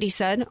 like somebody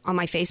said on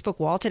my Facebook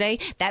wall today?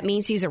 That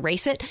means he's a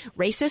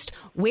racist?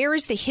 Where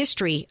is the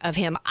history of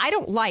him? I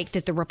don't like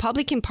that the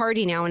Republican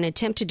Party now, in an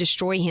attempt to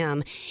destroy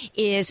him,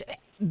 is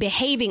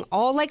behaving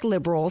all like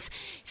liberals,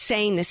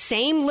 saying the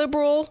same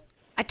liberal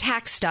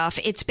attack stuff.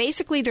 It's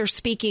basically they're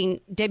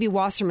speaking Debbie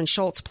Wasserman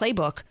Schultz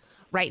playbook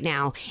right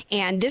now.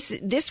 And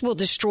this will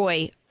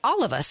destroy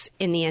all of us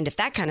in the end if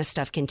that kind of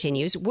stuff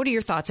continues. What are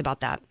your thoughts about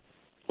that?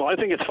 Well, I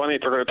think it's funny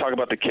if we're going to talk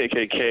about the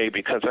KKK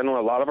because I know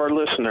a lot of our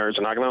listeners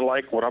are not going to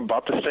like what I'm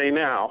about to say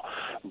now,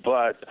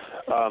 but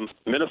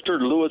Minister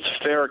Louis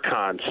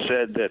Farrakhan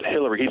said that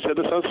he said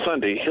this on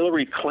Sunday,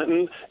 Hillary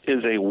Clinton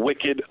is a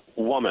wicked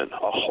woman,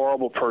 a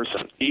horrible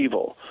person,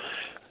 evil.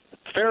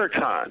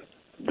 Farrakhan,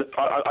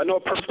 I know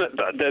a person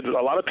that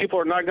a lot of people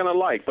are not going to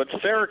like, but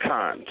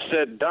Farrakhan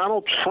said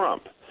Donald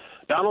Trump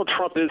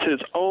is his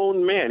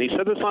own man. He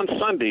said this on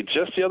Sunday,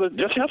 just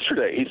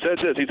yesterday. He said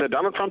this. He said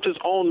Donald Trump's his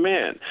own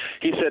man.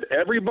 He said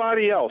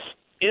everybody else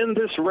in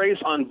this race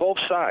on both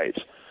sides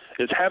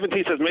is having,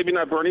 he says, maybe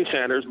not Bernie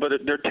Sanders, but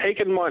they're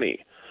taking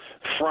money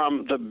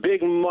from the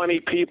big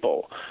money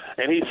people.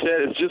 And he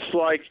said it's just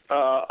like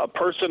a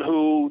person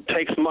who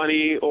takes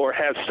money or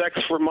has sex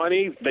for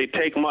money. They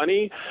take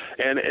money,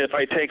 and if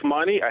I take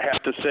money, I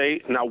have to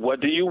say, now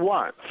what do you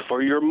want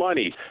for your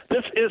money?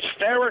 This is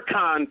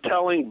Farrakhan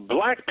telling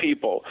black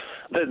people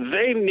that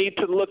they need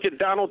to look at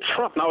Donald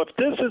Trump. Now,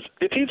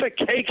 if he's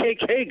a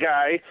KKK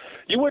guy,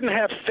 you wouldn't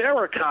have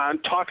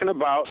Farrakhan talking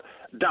about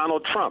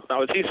Donald Trump.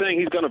 Now, is he saying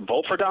he's going to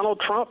vote for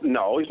Donald Trump?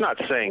 No, he's not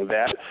saying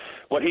that.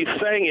 What he's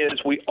saying is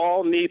we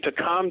all need to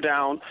calm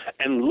down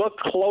and look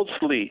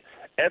closely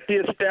at the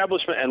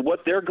establishment and what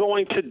they're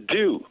going to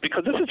do,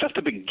 because this is just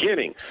the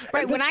beginning.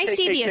 Right. When I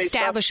see the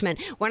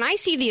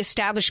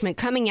establishment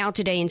coming out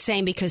today and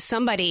saying, because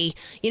somebody,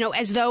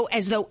 as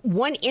though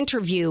one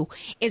interview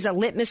is a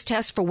litmus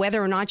test for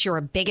whether or not you're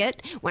a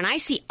bigot. When I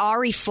see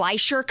Ari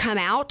Fleischer come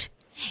out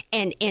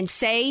and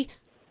say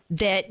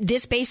that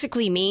this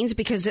basically means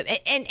because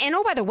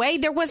oh, by the way,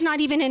 there was not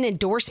even an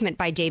endorsement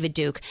by David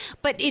Duke,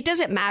 but it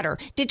doesn't matter.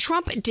 Did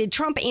Trump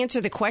answer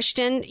the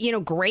question,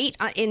 great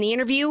in the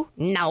interview?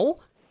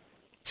 No.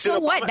 So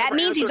what? That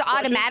means he's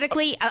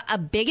automatically a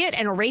bigot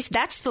and a racist.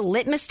 That's the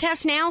litmus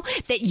test now,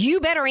 that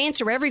you better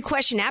answer every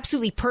question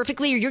absolutely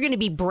perfectly or you're going to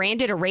be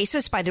branded a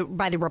racist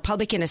by the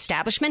Republican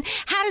establishment.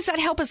 How does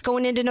that help us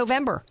going into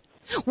November?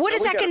 What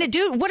is that going to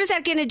do? What is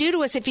that going to do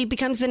to us if he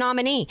becomes the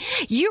nominee?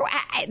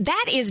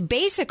 That is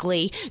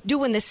basically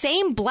doing the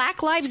same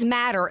Black Lives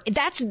Matter.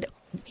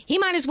 He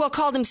might as well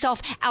call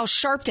himself Al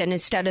Sharpton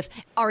instead of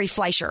Ari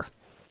Fleischer.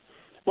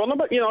 Well, no,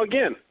 but,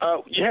 again,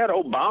 you had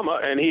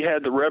Obama, and he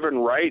had the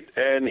Reverend Wright,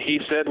 and he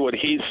said what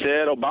he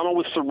said. Obama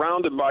was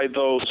surrounded by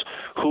those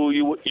who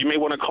you may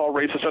want to call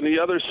racist on the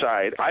other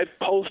side. I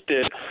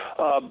posted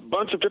a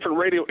bunch of different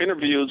radio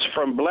interviews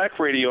from black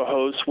radio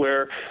hosts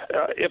where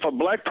if a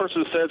black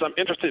person says, I'm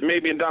interested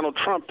maybe in Donald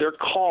Trump, they're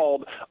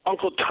called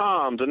Uncle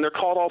Toms, and they're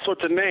called all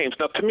sorts of names.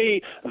 Now, to me,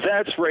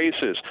 that's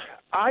racist.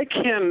 I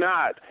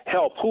cannot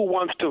help who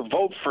wants to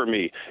vote for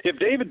me. If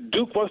David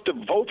Duke wants to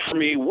vote for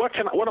me, what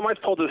am I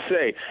supposed to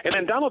say? And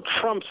then Donald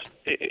Trump,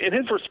 in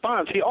his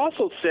response, he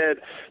also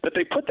said that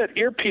they put that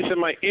earpiece in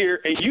my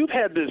ear, and you've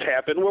had this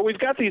happen where we've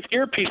got these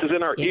earpieces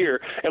in our ear,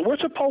 and we're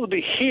supposed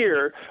to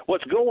hear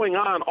what's going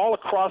on all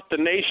across the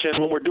nation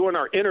when we're doing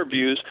our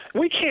interviews.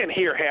 We can't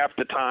hear half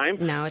the time,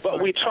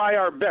 but we try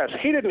our best.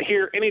 He didn't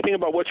hear anything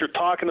about what you're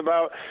talking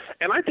about,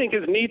 and I think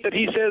it's neat that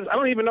he says, I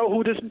don't even know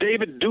who this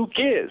David Duke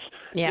is.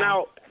 Yeah.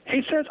 Now,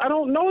 he says, I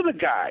don't know the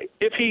guy.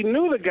 If he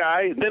knew the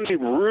guy, then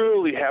he'd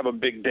really have a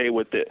big day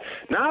with it.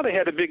 Now they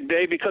had a big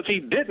day because he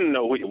didn't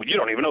know. You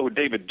don't even know who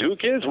David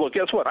Duke is? Well,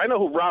 guess what? I know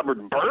who Robert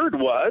Byrd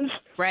was.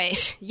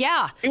 Right.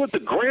 Yeah. He was the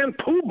grand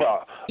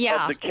poobah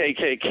of the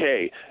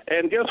KKK.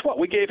 And guess what?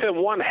 We gave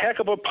him one heck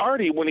of a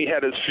party when he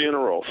had his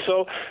funeral.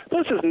 So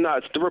this is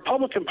nuts. The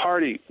Republican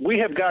Party, we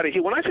have got to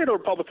 – when I say the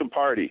Republican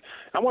Party,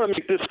 I want to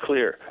make this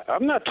clear.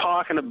 I'm not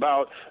talking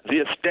about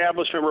the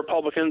establishment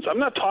Republicans. I'm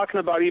not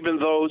talking about even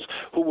those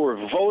who were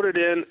voted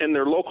in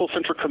their local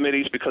central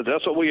committees, because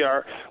that's what we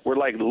are. We're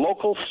like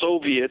local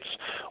Soviets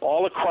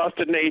all across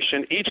the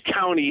nation. Each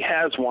county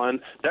has one.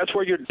 That's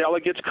where your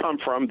delegates come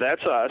from.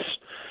 That's us.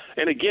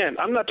 And again,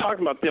 I'm not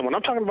talking about them. When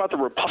I'm talking about the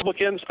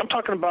Republicans, I'm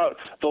talking about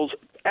those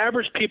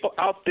average people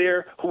out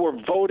there who are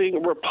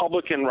voting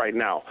Republican right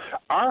now.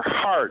 Our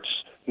hearts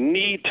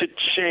need to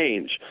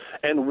change,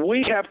 and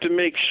we have to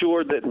make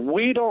sure that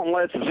we don't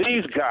let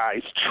these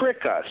guys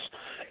trick us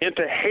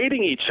into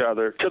hating each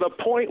other to the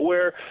point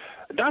where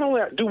not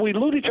only do we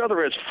loot each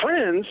other as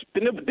friends,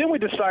 then we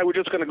decide we're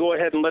just going to go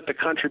ahead and let the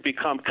country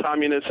become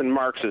communist and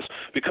Marxist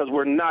because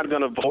we're not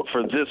going to vote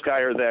for this guy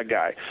or that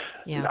guy.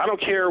 Yeah. I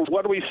don't care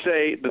what we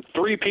say. The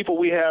three people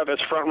we have as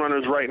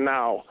frontrunners right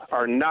now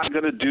are not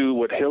going to do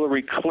what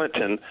Hillary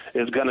Clinton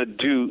is going to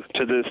do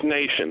to this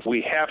nation.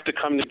 We have to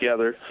come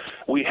together.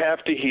 We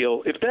have to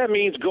heal. If that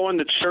means going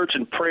to church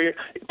and pray,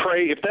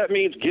 if that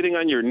means getting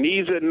on your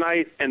knees at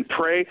night and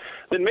pray,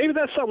 then maybe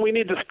that's something we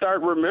need to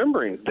start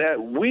remembering,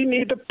 that we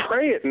need to pray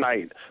pray at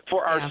night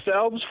for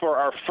ourselves, for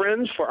our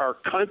friends, for our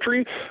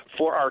country,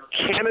 for our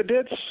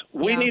candidates.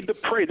 We need to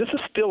pray. This is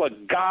still a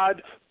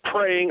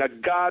God-praying, a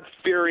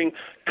God-fearing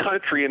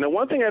country. And the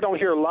one thing I don't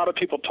hear a lot of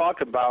people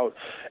talk about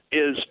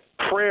is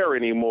prayer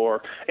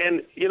anymore.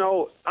 And, you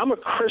know, I'm a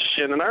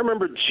Christian, and I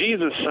remember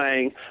Jesus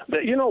saying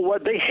that, you know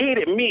what, they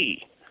hated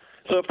me.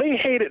 So if they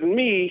hated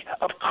me,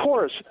 of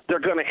course they're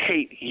going to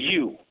hate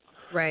you.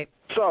 Right.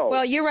 So,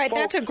 well, you're right. Folks,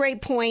 that's a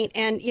great point.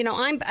 And, you know,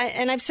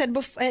 I've said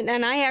before,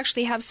 and I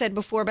actually have said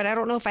before, but I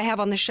don't know if I have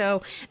on the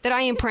show, that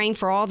I am praying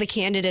for all the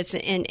candidates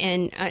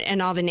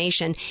and all the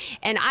nation.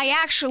 And I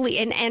actually,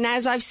 and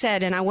as I've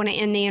said, and I want to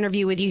end the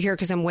interview with you here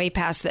because I'm way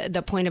past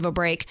the point of a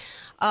break,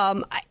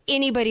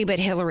 anybody but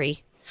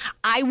Hillary.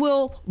 I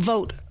will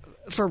vote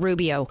for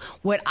Rubio.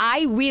 What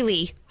I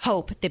really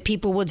hope that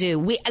people will do,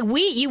 we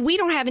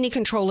don't have any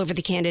control over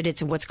the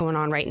candidates and what's going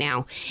on right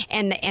now,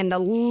 and the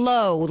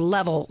low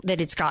level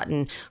that it's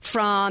gotten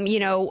from, you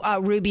know,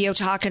 Rubio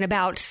talking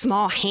about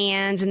small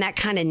hands and that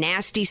kind of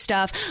nasty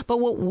stuff. But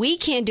what we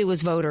can do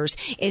as voters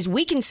is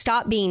we can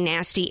stop being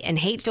nasty and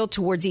hateful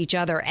towards each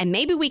other, and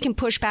maybe we can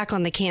push back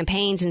on the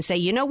campaigns and say,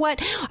 you know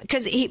what?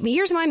 Because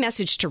here's my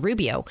message to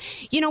Rubio.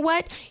 You know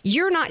what?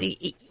 You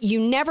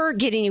never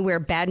get anywhere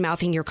bad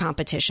mouthing your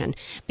competition,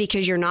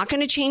 because you're not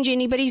going to change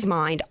anybody's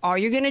mind. All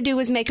you're going to do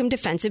is make them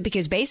defensive,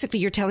 because basically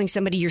you're telling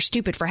somebody you're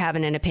stupid for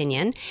having an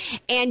opinion,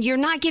 and you're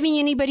not giving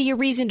anybody a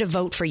reason to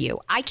vote for you.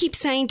 I keep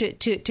saying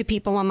to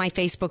people on my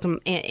Facebook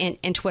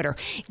and Twitter,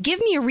 give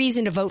me a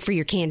reason to vote for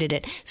your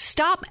candidate.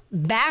 Stop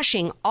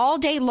bashing all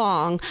day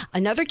long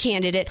another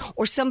candidate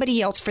or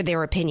somebody else for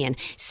their opinion.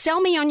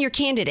 Sell me on your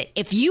candidate.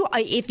 If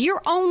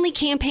your only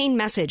campaign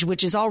message,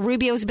 which is all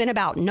Rubio's been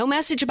about, no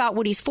message about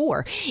what he's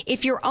for,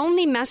 if your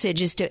only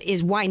message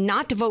is why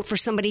not to vote for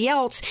somebody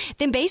else,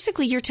 then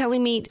basically you're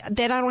telling me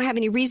that I don't have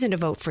any reason to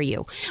vote for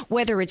you.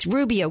 Whether it's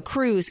Rubio,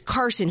 Cruz,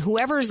 Carson,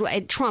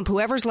 Trump,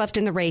 whoever's left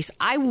in the race,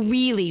 I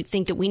really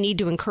think that we need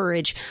to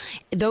encourage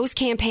those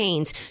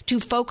campaigns to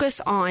focus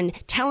on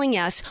telling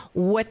us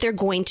what they're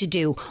going to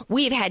do.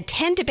 We have had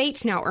 10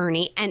 debates now,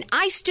 Ernie, and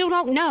I still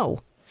don't know.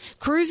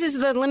 Cruz is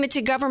the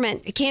limited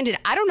government candidate.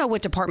 I don't know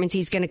what departments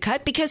he's going to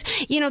cut, because,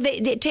 you know,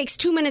 it takes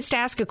 2 minutes to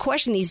ask a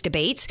question, these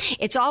debates.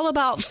 It's all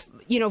about,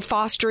 you know,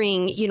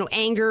 fostering, you know,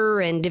 anger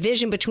and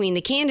division between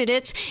the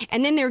candidates,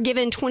 and then they're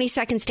given 20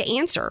 seconds to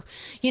answer.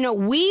 You know,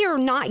 we are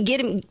not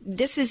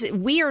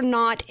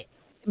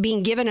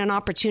being given an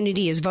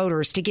opportunity as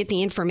voters to get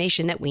the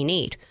information that we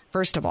need,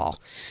 first of all.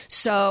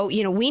 So,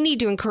 you know, we need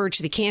to encourage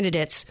the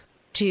candidates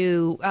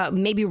to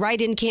maybe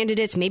write in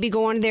candidates, maybe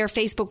go on their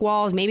Facebook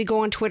walls, maybe go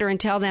on Twitter and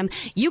tell them,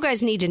 you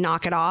guys need to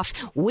knock it off.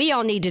 We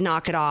all need to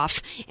knock it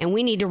off, and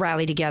we need to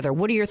rally together.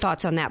 What are your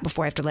thoughts on that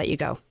before I have to let you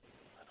go?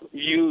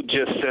 You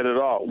just said it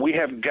all. We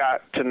have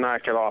got to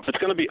knock it off. It's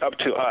going to be up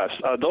to us.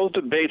 Those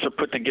debates are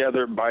put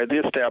together by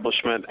the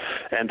establishment,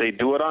 and they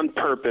do it on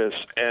purpose,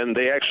 and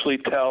they actually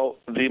tell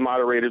the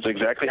moderators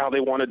exactly how they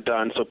want it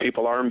done, so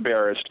people are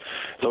embarrassed.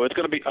 So it's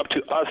going to be up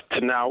to us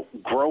to now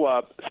grow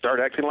up, start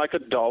acting like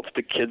adults.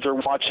 The kids are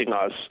watching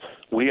us.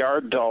 We are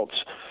adults.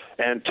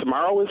 And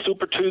tomorrow is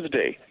Super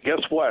Tuesday. Guess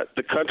what?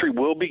 The country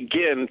will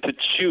begin to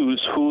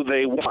choose who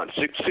they want.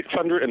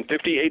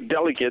 658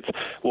 delegates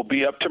will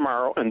be up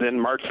tomorrow, and then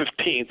March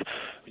 15th,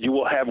 you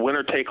will have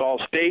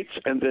winner-take-all states,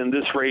 and then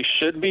this race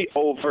should be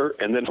over,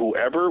 and then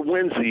whoever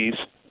wins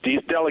these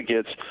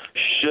delegates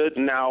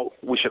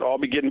we should all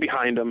be getting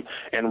behind them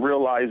and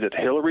realize that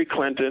Hillary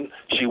Clinton,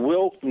 she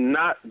will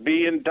not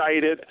be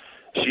indicted.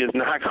 She is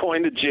not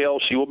going to jail.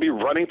 She will be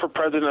running for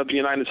president of the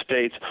United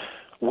States.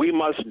 We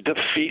must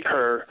defeat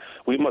her.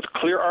 We must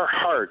clear our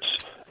hearts,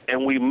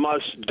 and we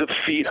must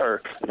defeat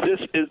her. This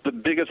is the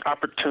biggest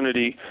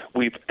opportunity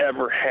we've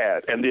ever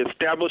had. And the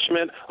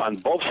establishment on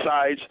both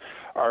sides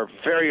are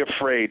very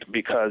afraid,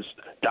 because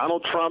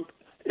Donald Trump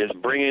is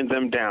bringing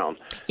them down.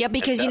 Yeah,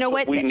 because you know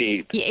what we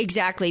need. Yeah,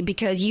 exactly,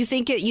 because you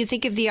think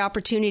of the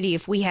opportunity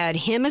if we had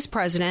him as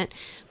president,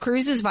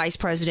 Cruz as vice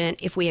president,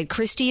 if we had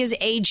Christie as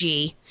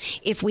AG,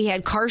 if we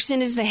had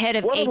Carson as the head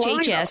of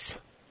HHS.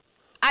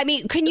 I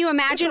mean, can you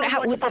imagine how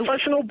like a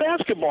professional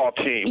basketball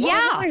team?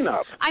 Yeah,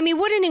 I mean,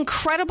 what an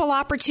incredible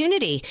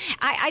opportunity!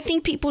 I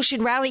think people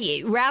should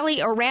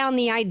rally around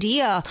the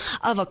idea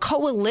of a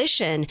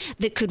coalition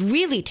that could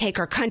really take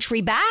our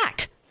country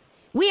back.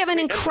 We have an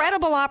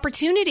incredible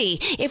opportunity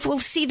if we'll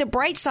see the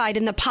bright side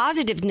and the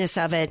positiveness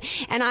of it.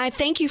 And I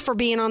thank you for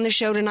being on the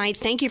show tonight.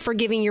 Thank you for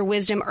giving your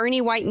wisdom,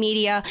 Ernie White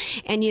Media.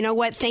 And you know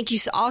what? Thank you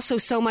also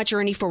so much,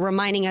 Ernie, for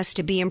reminding us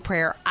to be in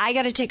prayer. I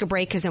got to take a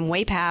break because I'm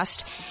way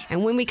past.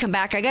 And when we come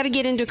back, I got to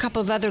get into a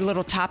couple of other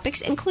little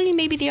topics, including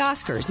maybe the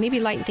Oscars, maybe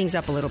lighten things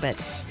up a little bit.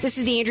 This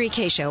is the Andrea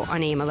Kaye Show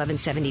on AM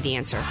 1170, The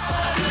Answer.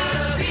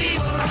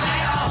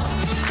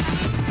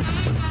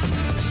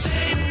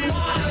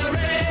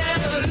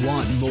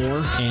 Want more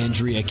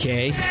Andrea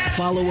Kaye?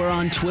 Follow her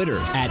on Twitter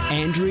at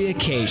Andrea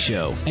Kaye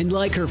Show and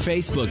like her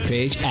Facebook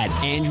page at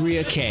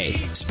Andrea Kaye,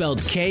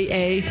 spelled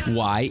Kaye.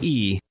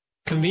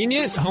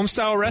 Convenient,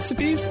 home-style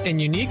recipes,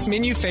 and unique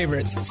menu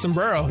favorites.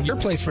 Sombrero, your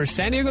place for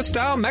San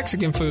Diego-style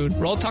Mexican food.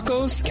 Roll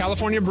tacos,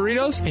 California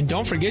burritos, and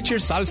don't forget your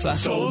salsa.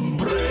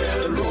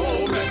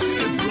 Sombrero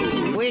Mexican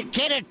food. We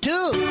get it,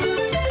 too.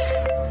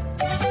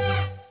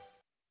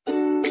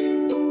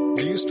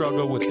 Do you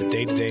struggle with the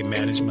day-to-day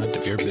management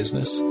of your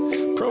business?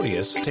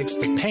 Proteus takes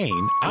the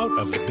pain out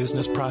of the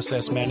business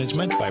process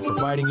management by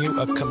providing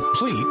you a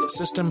complete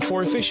system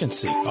for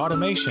efficiency,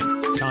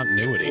 automation,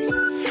 continuity.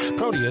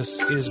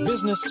 Proteus is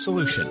business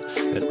solution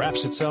that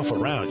wraps itself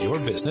around your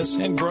business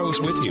and grows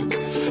with you.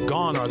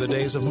 Gone are the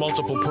days of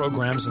multiple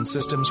programs and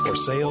systems for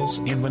sales,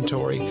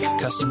 inventory,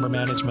 customer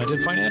management,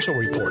 and financial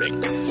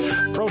reporting.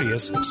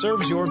 Proteus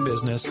serves your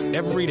business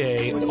every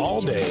day,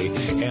 all day,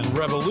 and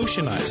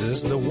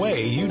revolutionizes the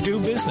way you do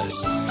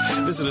business.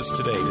 Visit us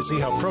today to see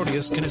how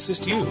Proteus can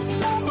assist you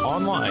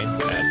online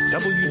at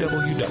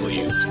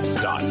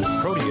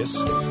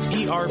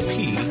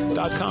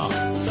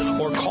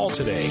www.proteuserp.com or call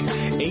today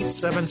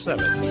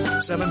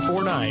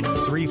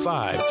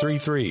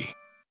 877-749-3533.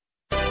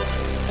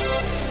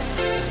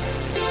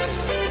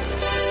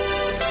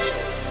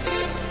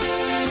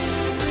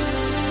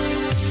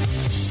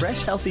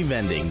 Fresh Healthy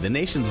Vending, the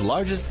nation's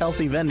largest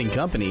healthy vending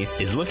company,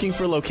 is looking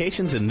for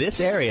locations in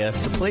this area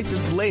to place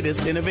its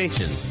latest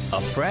innovation,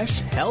 a fresh,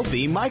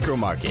 healthy micro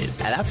market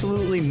at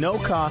absolutely no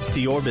cost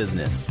to your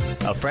business.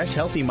 A fresh,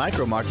 healthy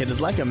micro market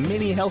is like a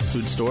mini health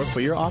food store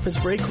for your office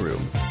break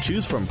room.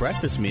 Choose from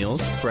breakfast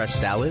meals, fresh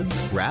salads,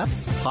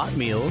 wraps, hot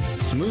meals,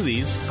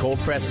 smoothies,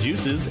 cold-pressed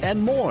juices,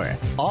 and more,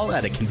 all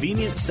at a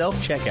convenient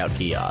self-checkout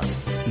kiosk.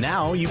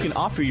 Now you can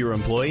offer your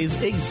employees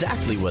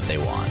exactly what they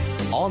want.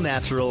 All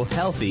natural,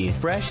 healthy,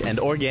 fresh, and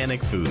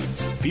organic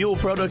foods. Fuel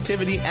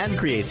productivity and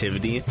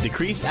creativity,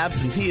 decrease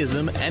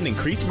absenteeism, and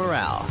increase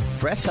morale.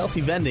 Fresh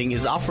Healthy Vending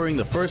is offering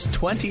the first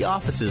 20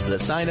 offices that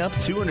sign up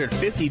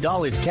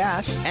 $250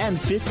 cash and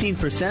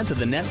 15% of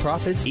the net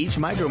profits each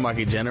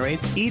micromarket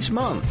generates each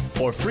month.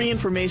 For free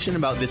information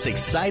about this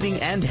exciting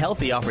and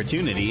healthy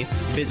opportunity,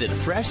 visit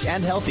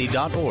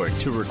freshandhealthy.org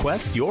to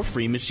request your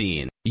free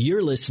machine.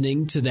 You're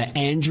listening to The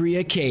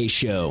Andrea Kaye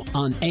Show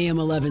on AM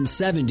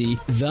 1170,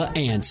 The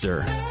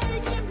Answer.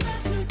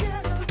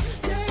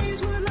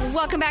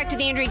 Welcome back to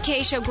The Andrea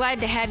Kaye Show.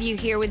 Glad to have you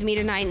here with me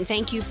tonight, and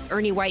thank you,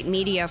 Ernie White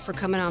Media, for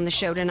coming on the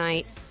show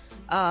tonight.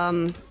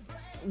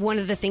 One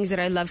of the things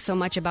that I love so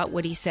much about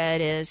what he said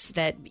is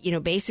that, you know,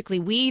 basically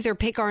we either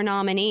pick our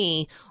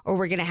nominee or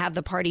we're going to have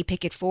the party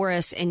pick it for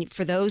us. And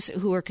for those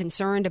who are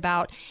concerned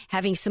about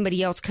having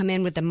somebody else come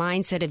in with the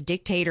mindset of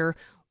dictator,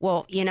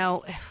 well, you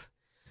know,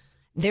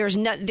 there's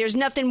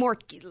nothing more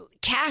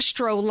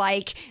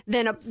Castro-like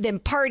than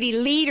party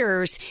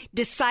leaders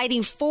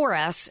deciding for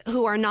us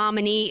who our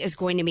nominee is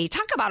going to be.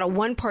 Talk about a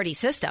one-party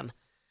system.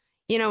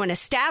 You know, an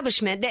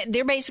establishment,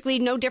 they're basically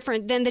no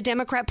different than the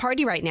Democrat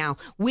Party right now.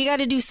 We got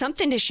to do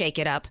something to shake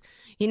it up.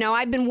 You know,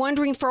 I've been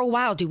wondering for a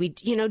while, do we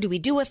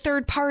do a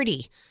third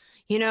party?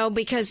 You know,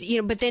 because,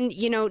 you know, but then,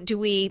 you know, do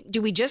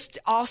we just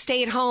all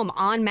stay at home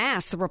en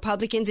masse, the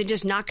Republicans, and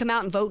just not come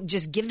out and vote,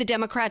 just give the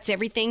Democrats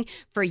everything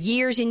for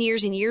years and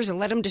years and years and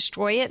let them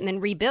destroy it and then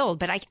rebuild?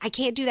 But I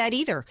can't do that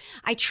either.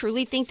 I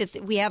truly think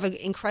that we have an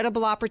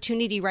incredible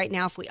opportunity right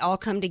now if we all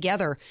come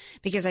together,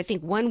 because I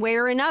think one way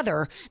or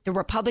another, the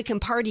Republican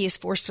Party is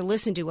forced to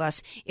listen to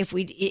us if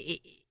we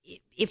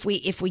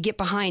get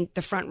behind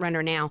the front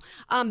runner now.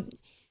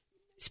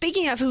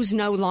 Speaking of who's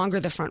no longer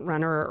the front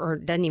runner or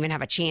doesn't even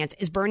have a chance,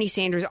 is Bernie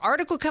Sanders'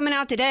 article coming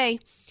out today.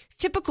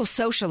 Typical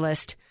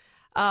socialist,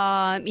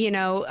 don't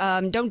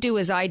do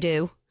as I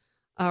do,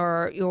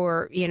 or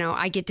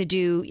I get to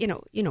do, you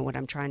know what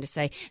I'm trying to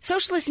say.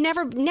 Socialists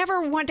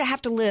never want to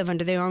have to live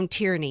under their own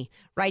tyranny,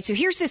 right? So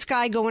here's this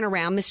guy going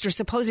around, Mr.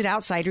 Supposed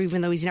Outsider,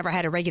 even though he's never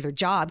had a regular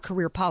job,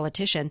 career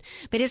politician.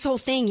 But his whole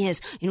thing is,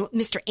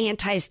 Mr.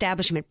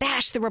 Anti-Establishment,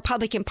 bash the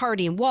Republican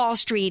Party and Wall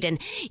Street and,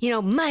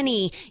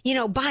 money,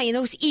 buying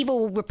those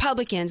evil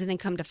Republicans, and then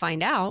come to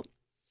find out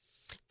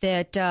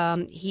that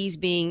he's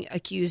being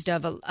accused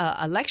of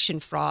election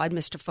fraud,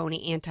 Mr.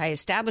 Phony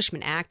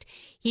Anti-Establishment Act.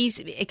 He's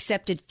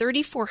accepted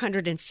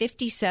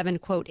 3,457,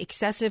 quote,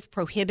 excessive,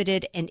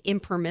 prohibited, and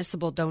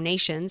impermissible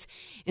donations,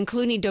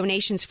 including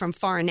donations from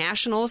foreign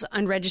nationals,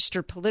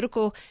 unregistered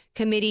political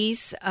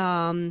committees,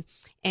 and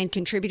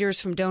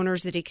contributors from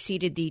donors that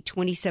exceeded the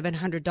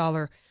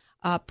 $2,700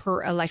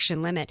 per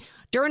election limit.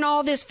 During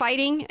all this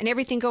fighting and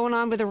everything going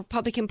on with the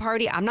Republican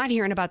Party, I'm not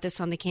hearing about this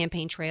on the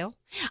campaign trail.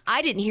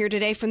 I didn't hear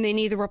today from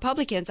any of the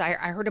Republicans. I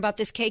heard about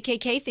this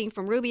KKK thing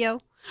from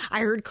Rubio. I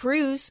heard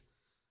Cruz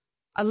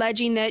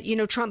alleging that,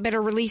 Trump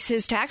better release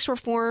his tax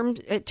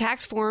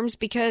forms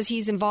because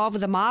he's involved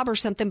with a mob or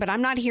something. But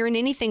I'm not hearing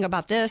anything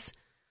about this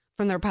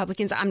from the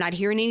Republicans. I'm not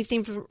hearing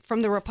anything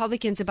from the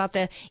Republicans about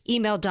the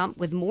email dump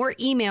with more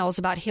emails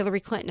about Hillary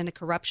Clinton and the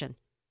corruption.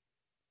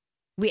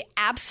 We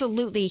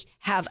absolutely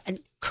have a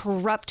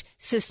corrupt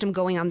system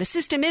going on. The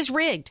system is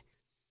rigged.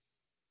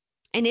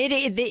 And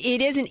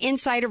it is an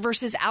insider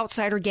versus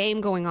outsider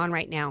game going on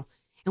right now.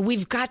 And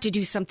we've got to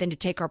do something to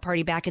take our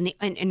party back. And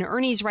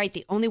Ernie's right.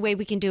 The only way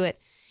we can do it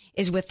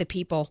is with the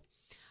people.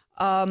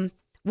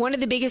 One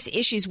of the biggest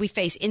issues we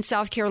face in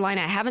South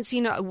Carolina, I haven't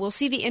seen, we'll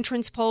see the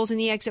entrance polls and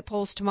the exit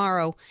polls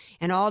tomorrow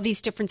and all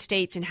these different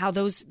states and how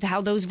those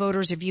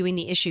voters are viewing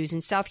the issues.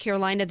 In South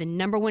Carolina, the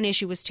number one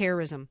issue was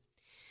terrorism.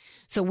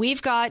 So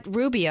we've got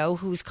Rubio,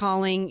 who's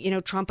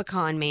calling, Trump a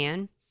con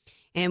man.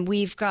 And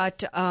we've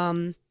got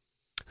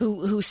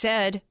who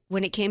said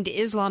when it came to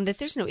Islam that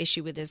there's no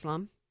issue with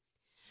Islam.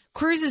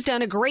 Cruz has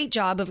done a great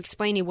job of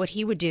explaining what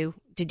he would do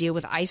to deal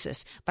with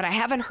ISIS, but I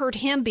haven't heard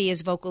him be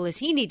as vocal as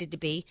he needed to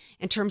be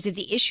in terms of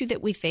the issue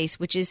that we face,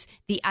 which is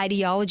the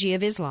ideology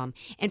of Islam.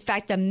 In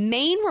fact, the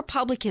main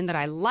Republican that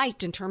I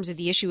liked in terms of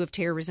the issue of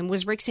terrorism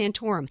was Rick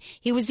Santorum.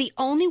 He was the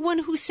only one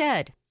who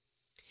said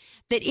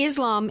that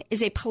Islam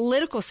is a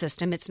political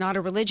system, it's not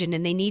a religion,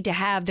 and they need to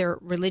have their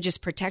religious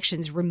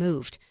protections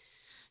removed.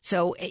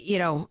 So,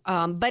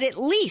 but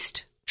at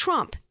least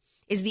Trump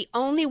is the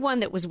only one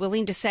that was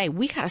willing to say,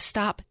 we got to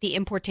stop the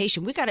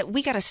importation. We got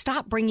to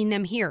stop bringing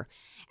them here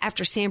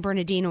after San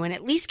Bernardino and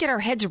at least get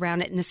our heads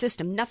around it in the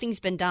system. Nothing's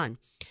been done.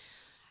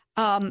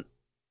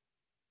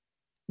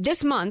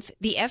 This month,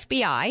 the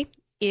FBI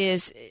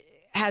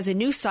has a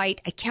new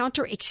site, a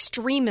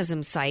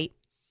counter-extremism site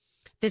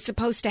that's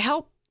supposed to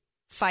help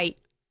fight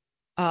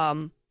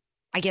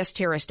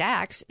terrorist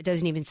acts. It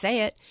doesn't even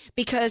say it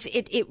because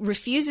it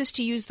refuses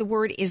to use the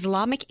word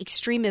Islamic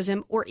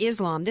extremism or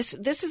Islam. This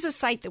is a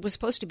site that was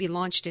supposed to be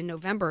launched in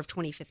November of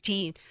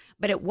 2015,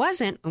 but it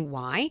wasn't.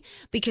 Why?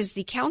 Because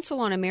the Council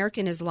on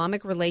American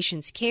Islamic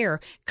Relations CAIR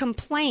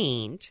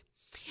complained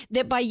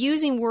that by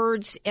using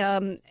words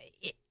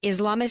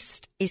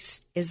Islamist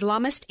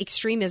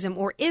extremism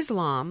or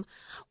Islam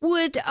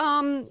would,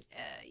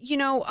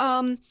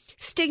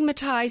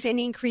 stigmatize and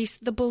increase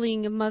the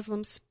bullying of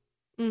Muslims.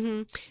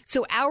 Mm-hmm.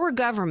 So our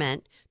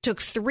government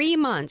took 3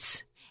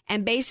 months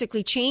and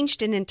basically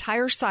changed an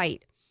entire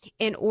site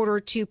in order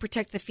to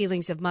protect the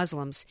feelings of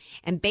Muslims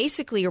and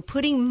basically are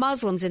putting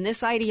Muslims in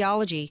this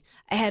ideology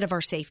ahead of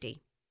our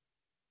safety.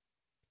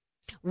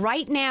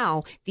 Right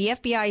now, the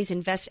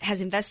FBI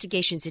has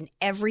investigations in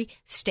every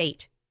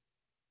state.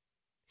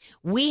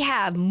 We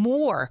have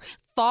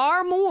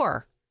far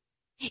more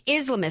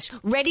Islamists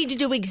ready to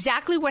do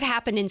exactly what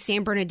happened in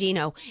San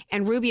Bernardino,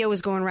 and Rubio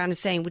is going around and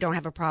saying we don't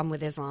have a problem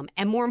with Islam.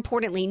 And more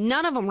importantly,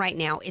 none of them right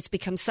now, it's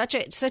become such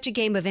a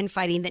game of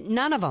infighting that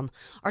none of them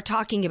are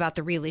talking about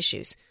the real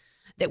issues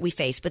that we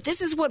face. But this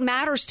is what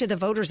matters to the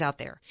voters out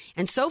there.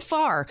 And so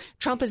far,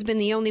 Trump has been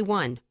the only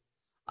one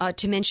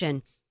to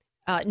mention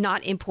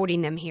not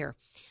importing them here.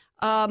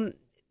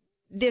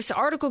 This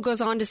article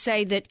goes on to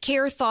say that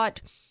CAIR thought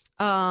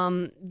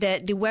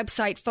that the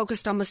website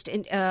focused almost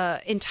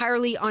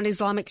entirely on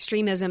Islamic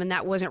extremism, and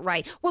that wasn't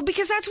right. Well,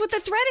 because that's what the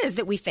threat is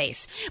that we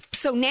face.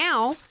 So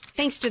now,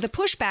 thanks to the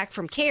pushback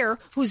from CAIR,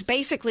 who's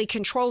basically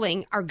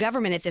controlling our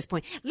government at this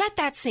point, let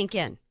that sink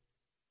in.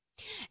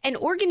 An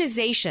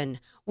organization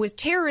with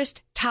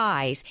terrorist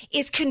ties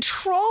is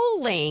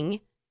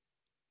controlling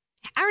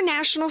our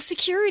national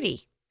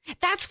security.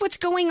 That's what's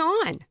going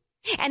on.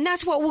 And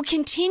that's what will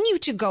continue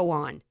to go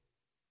on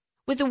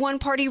with the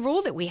one-party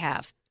rule that we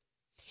have.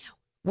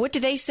 What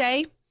do they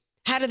say?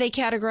 How do they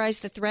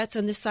categorize the threats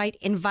on this site?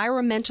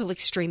 Environmental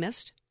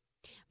extremist,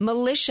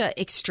 militia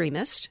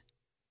extremist,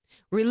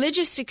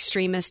 religious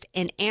extremist,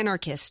 and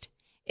anarchist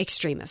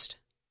extremist.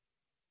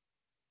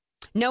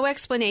 No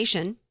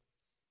explanation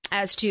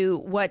as to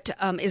what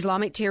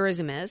Islamic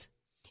terrorism is.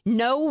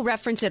 No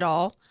reference at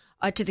all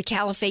to the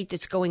caliphate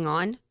that's going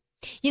on.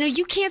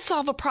 You can't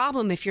solve a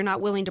problem if you're not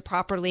willing to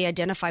properly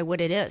identify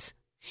what it is.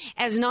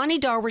 As Nani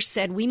Darwish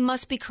said, we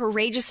must be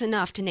courageous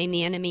enough to name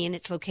the enemy and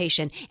its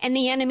location. And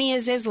the enemy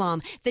is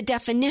Islam. The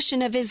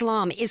definition of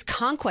Islam is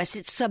conquest.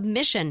 It's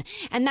submission.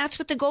 And that's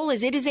what the goal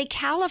is. It is a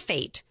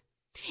caliphate.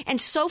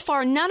 And so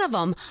far, none of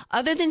them,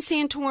 other than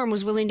Santorum,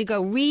 was willing to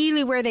go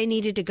really where they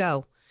needed to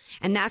go.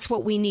 And that's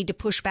what we need to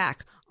push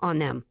back on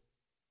them.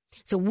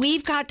 So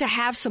we've got to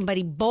have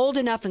somebody bold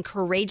enough and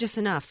courageous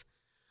enough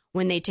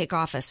when they take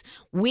office.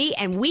 We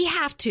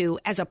have to,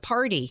 as a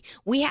party,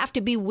 we have to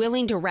be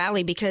willing to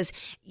rally because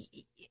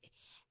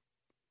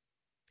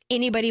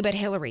anybody but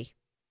Hillary.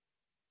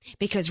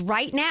 Because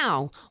right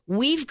now,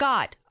 we've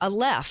got a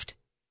left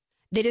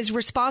that is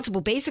responsible.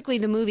 Basically,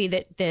 the movie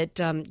that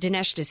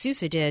Dinesh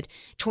D'Souza did,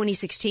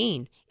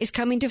 2016, is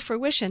coming to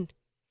fruition.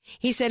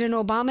 He said an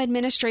Obama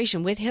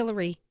administration with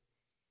Hillary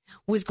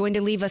was going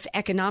to leave us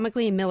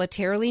economically and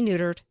militarily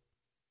neutered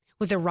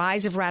with the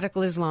rise of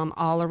radical Islam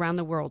all around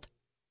the world.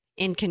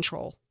 In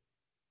control.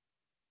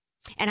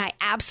 And I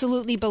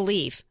absolutely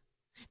believe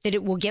that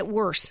it will get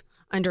worse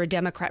under a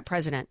Democrat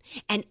president.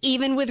 And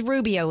even with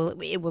Rubio,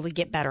 it will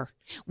get better.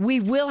 We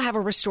will have a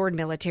restored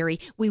military.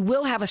 We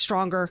will have a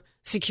stronger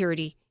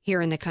security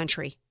here in the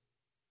country.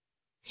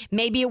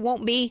 Maybe it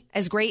won't be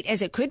as great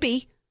as it could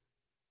be,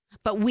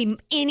 but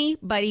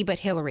anybody but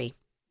Hillary.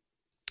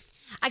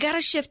 I got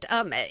to shift.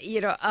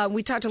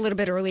 We talked a little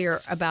bit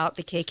earlier about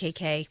the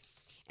KKK,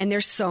 and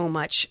there's so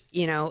much,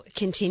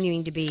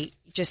 continuing to be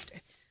just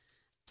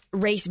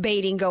race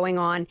baiting going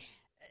on.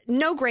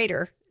 No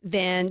greater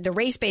than the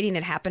race baiting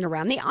that happened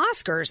around the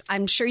Oscars.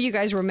 I'm sure you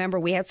guys remember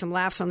we had some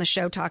laughs on the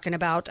show talking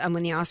about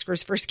when the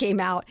Oscars first came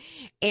out,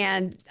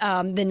 and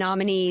the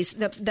nominees,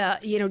 Jada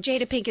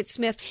Pinkett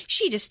Smith,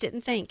 she just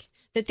didn't think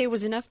that there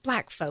was enough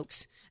black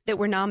folks that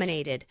were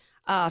nominated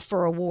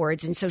for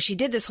awards. And so she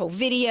did this whole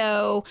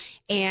video.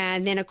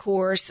 And then, of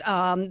course,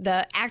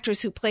 the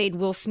actress who played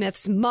Will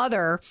Smith's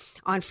mother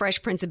on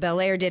Fresh Prince of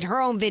Bel-Air did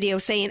her own video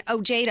saying, oh,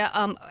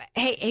 Jada,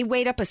 hey,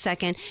 wait up a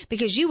second,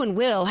 because you and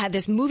Will had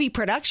this movie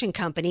production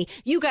company.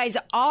 You guys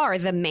are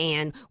the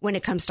man when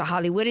it comes to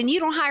Hollywood, and you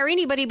don't hire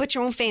anybody but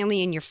your own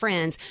family and your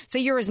friends. So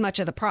you're as much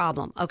of the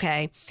problem.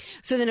 Okay.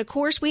 So then, of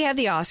course, we have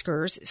the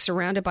Oscars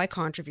surrounded by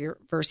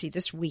controversy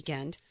this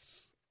weekend.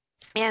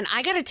 And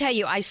I got to tell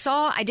you, I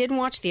didn't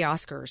watch the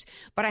Oscars,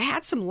 but I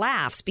had some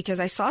laughs because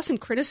I saw some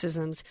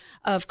criticisms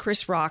of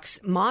Chris Rock's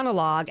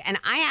monologue, and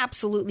I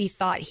absolutely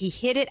thought he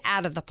hit it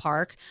out of the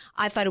park.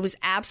 I thought it was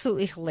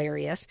absolutely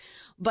hilarious.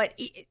 But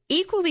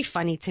equally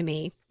funny to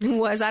me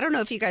was, I don't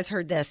know if you guys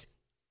heard this,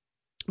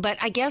 but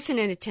I guess in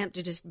an attempt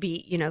to just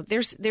be,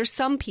 there's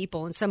some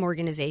people and some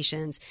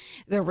organizations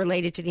that are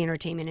related to the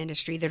entertainment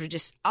industry that are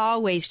just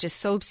always just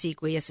so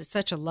obsequious. It's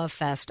such a love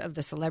fest of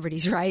the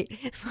celebrities, right?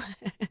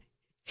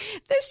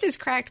 This just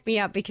cracked me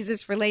up because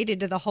it's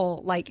related to the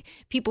whole,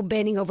 people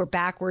bending over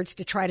backwards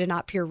to try to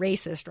not appear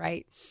racist,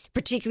 right?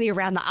 Particularly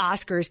around the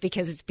Oscars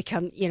because it's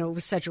become, it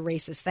was such a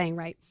racist thing,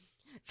 right?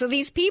 So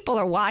these people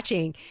are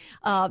watching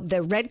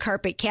the red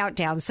carpet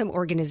countdown, some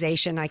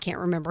organization, I can't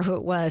remember who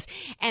it was,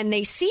 and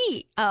they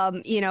see,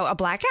 a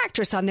black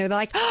actress on there. They're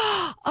like,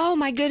 oh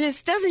my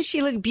goodness, doesn't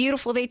she look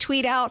beautiful? They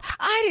tweet out,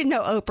 I didn't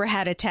know Oprah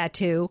had a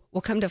tattoo.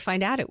 Well, come to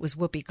find out, it was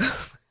Whoopi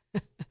Goldberg.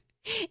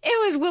 It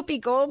was Whoopi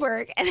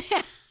Goldberg.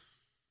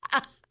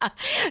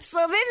 So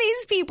then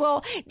these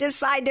people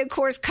decide to, of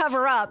course,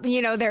 cover up.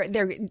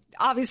 They're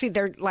obviously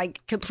they're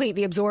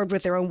completely absorbed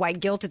with their own white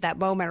guilt at that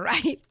moment, right?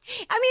 I mean,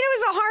 it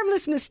was a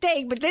harmless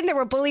mistake, but then they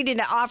were bullied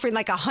into offering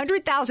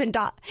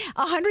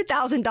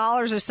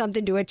 $100,000 or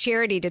something to a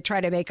charity to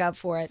try to make up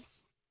for it.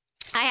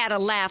 I had a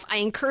laugh. I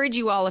encourage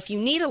you all, if you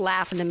need a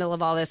laugh in the middle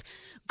of all this,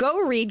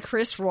 go read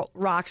Chris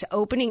Rock's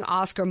opening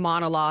Oscar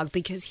monologue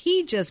because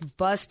he just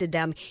busted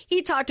them.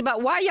 He talked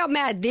about, why y'all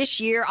mad this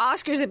year?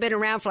 Oscars have been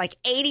around for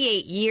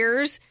 88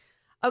 years.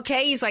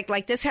 Okay, he's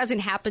like this hasn't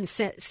happened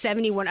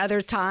 71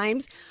 other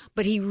times,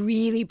 but he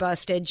really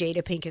busted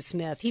Jada Pinkett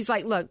Smith. He's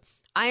like, look,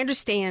 I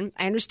understand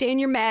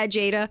you're mad,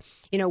 Jada.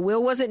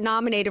 Will wasn't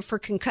nominated for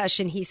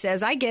Concussion. He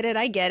says, I get it.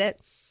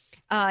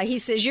 He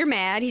says, you're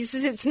mad. He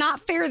says, it's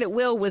not fair that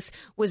Will was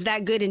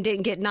that good and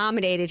didn't get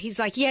nominated. He's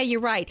like, yeah, you're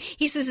right.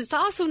 He says, it's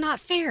also not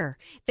fair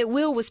that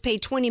Will was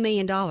paid $20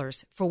 million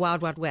for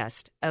Wild Wild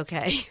West.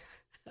 Okay.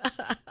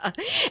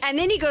 And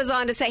then he goes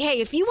on to say,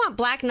 hey, if you want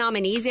black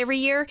nominees every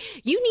year,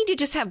 you need to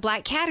just have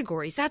black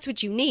categories. That's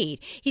what you need.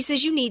 He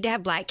says, you need to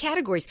have black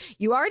categories.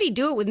 You already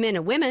do it with men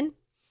and women.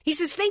 He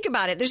says, think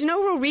about it. There's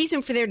no real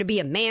reason for there to be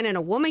a man and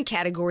a woman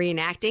category in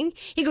acting.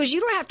 He goes, you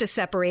don't have to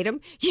separate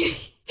them.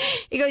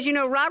 He goes,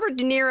 Robert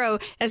De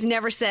Niro has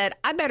never said,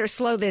 I better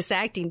slow this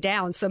acting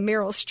down so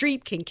Meryl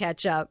Streep can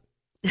catch up.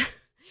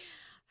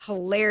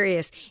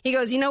 Hilarious. He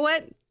goes, you know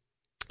what?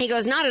 He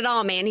goes, not at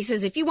all, man. He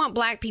says, if you want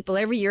black people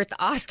every year at the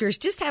Oscars,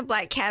 just have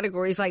black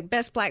categories like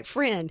Best Black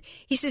Friend.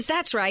 He says,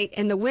 that's right.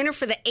 And the winner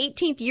for the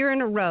 18th year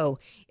in a row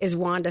is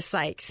Wanda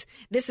Sykes.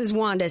 This is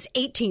Wanda's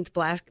 18th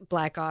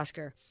black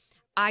Oscar.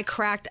 I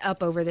cracked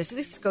up over this.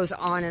 This goes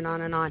on and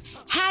on and on.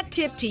 Hat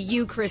tip to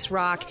you, Chris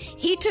Rock.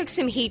 He took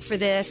some heat for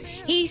this.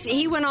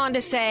 He went on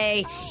to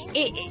say,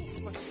 it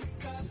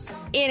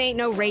ain't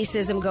no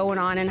racism going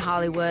on in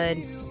Hollywood.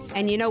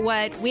 And you know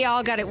what? We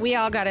all got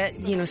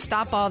to,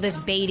 stop all this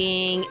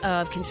baiting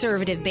of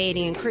conservative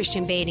baiting and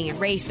Christian baiting and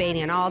race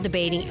baiting and all the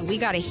baiting. And we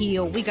got to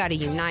heal. We got to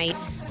unite.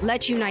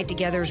 Let's unite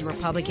together as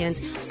Republicans.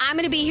 I'm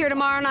going to be here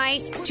tomorrow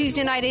night,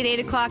 Tuesday night at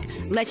 8 o'clock.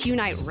 Let's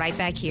unite right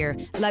back here.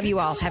 Love you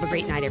all. Have a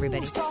great night,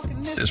 everybody.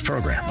 This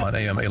program on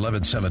AM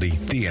 1170,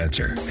 The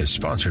Answer, is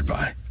sponsored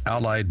by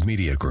Allied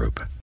Media Group.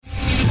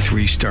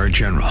 3-star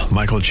General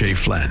Michael J.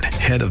 Flynn,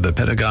 head of the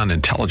Pentagon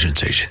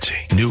Intelligence Agency,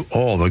 knew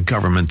all the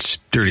government's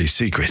dirty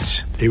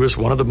secrets. He was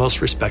one of the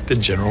most respected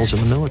generals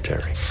in the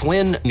military.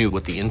 Flynn knew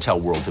what the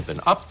intel world had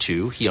been up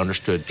to. He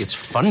understood its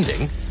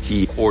funding.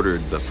 He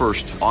ordered the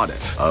first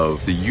audit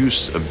of the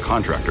use of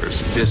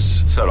contractors.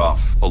 This set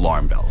off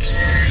alarm bells.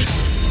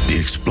 The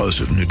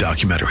explosive new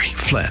documentary,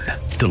 Flynn,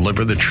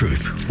 Deliver the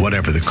Truth,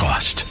 Whatever the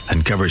Cost,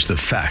 uncovers the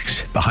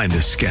facts behind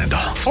this scandal.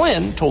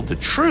 Flynn told the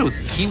truth.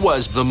 He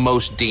was the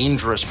most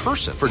dangerous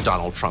person for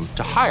Donald Trump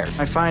to hire.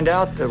 I find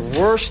out the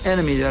worst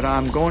enemy that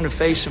I'm going to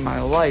face in my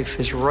life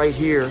is right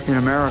here in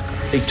America.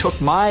 They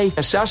took my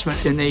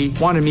assessment and they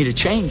wanted me to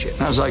change it.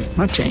 And I was like, I'm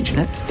not changing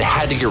it. They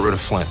had to get rid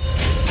of Flynn.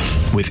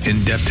 With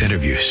in-depth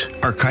interviews,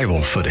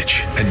 archival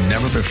footage, and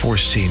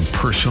never-before-seen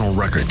personal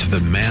records of the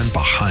man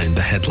behind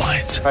the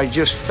headlines. I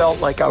just felt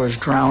like I was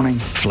drowning.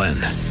 Flynn,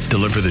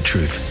 Deliver the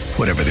Truth,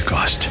 Whatever the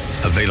Cost.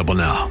 Available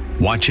now.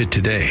 Watch it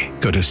today.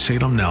 Go to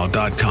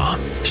salemnow.com.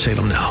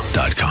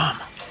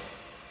 salemnow.com.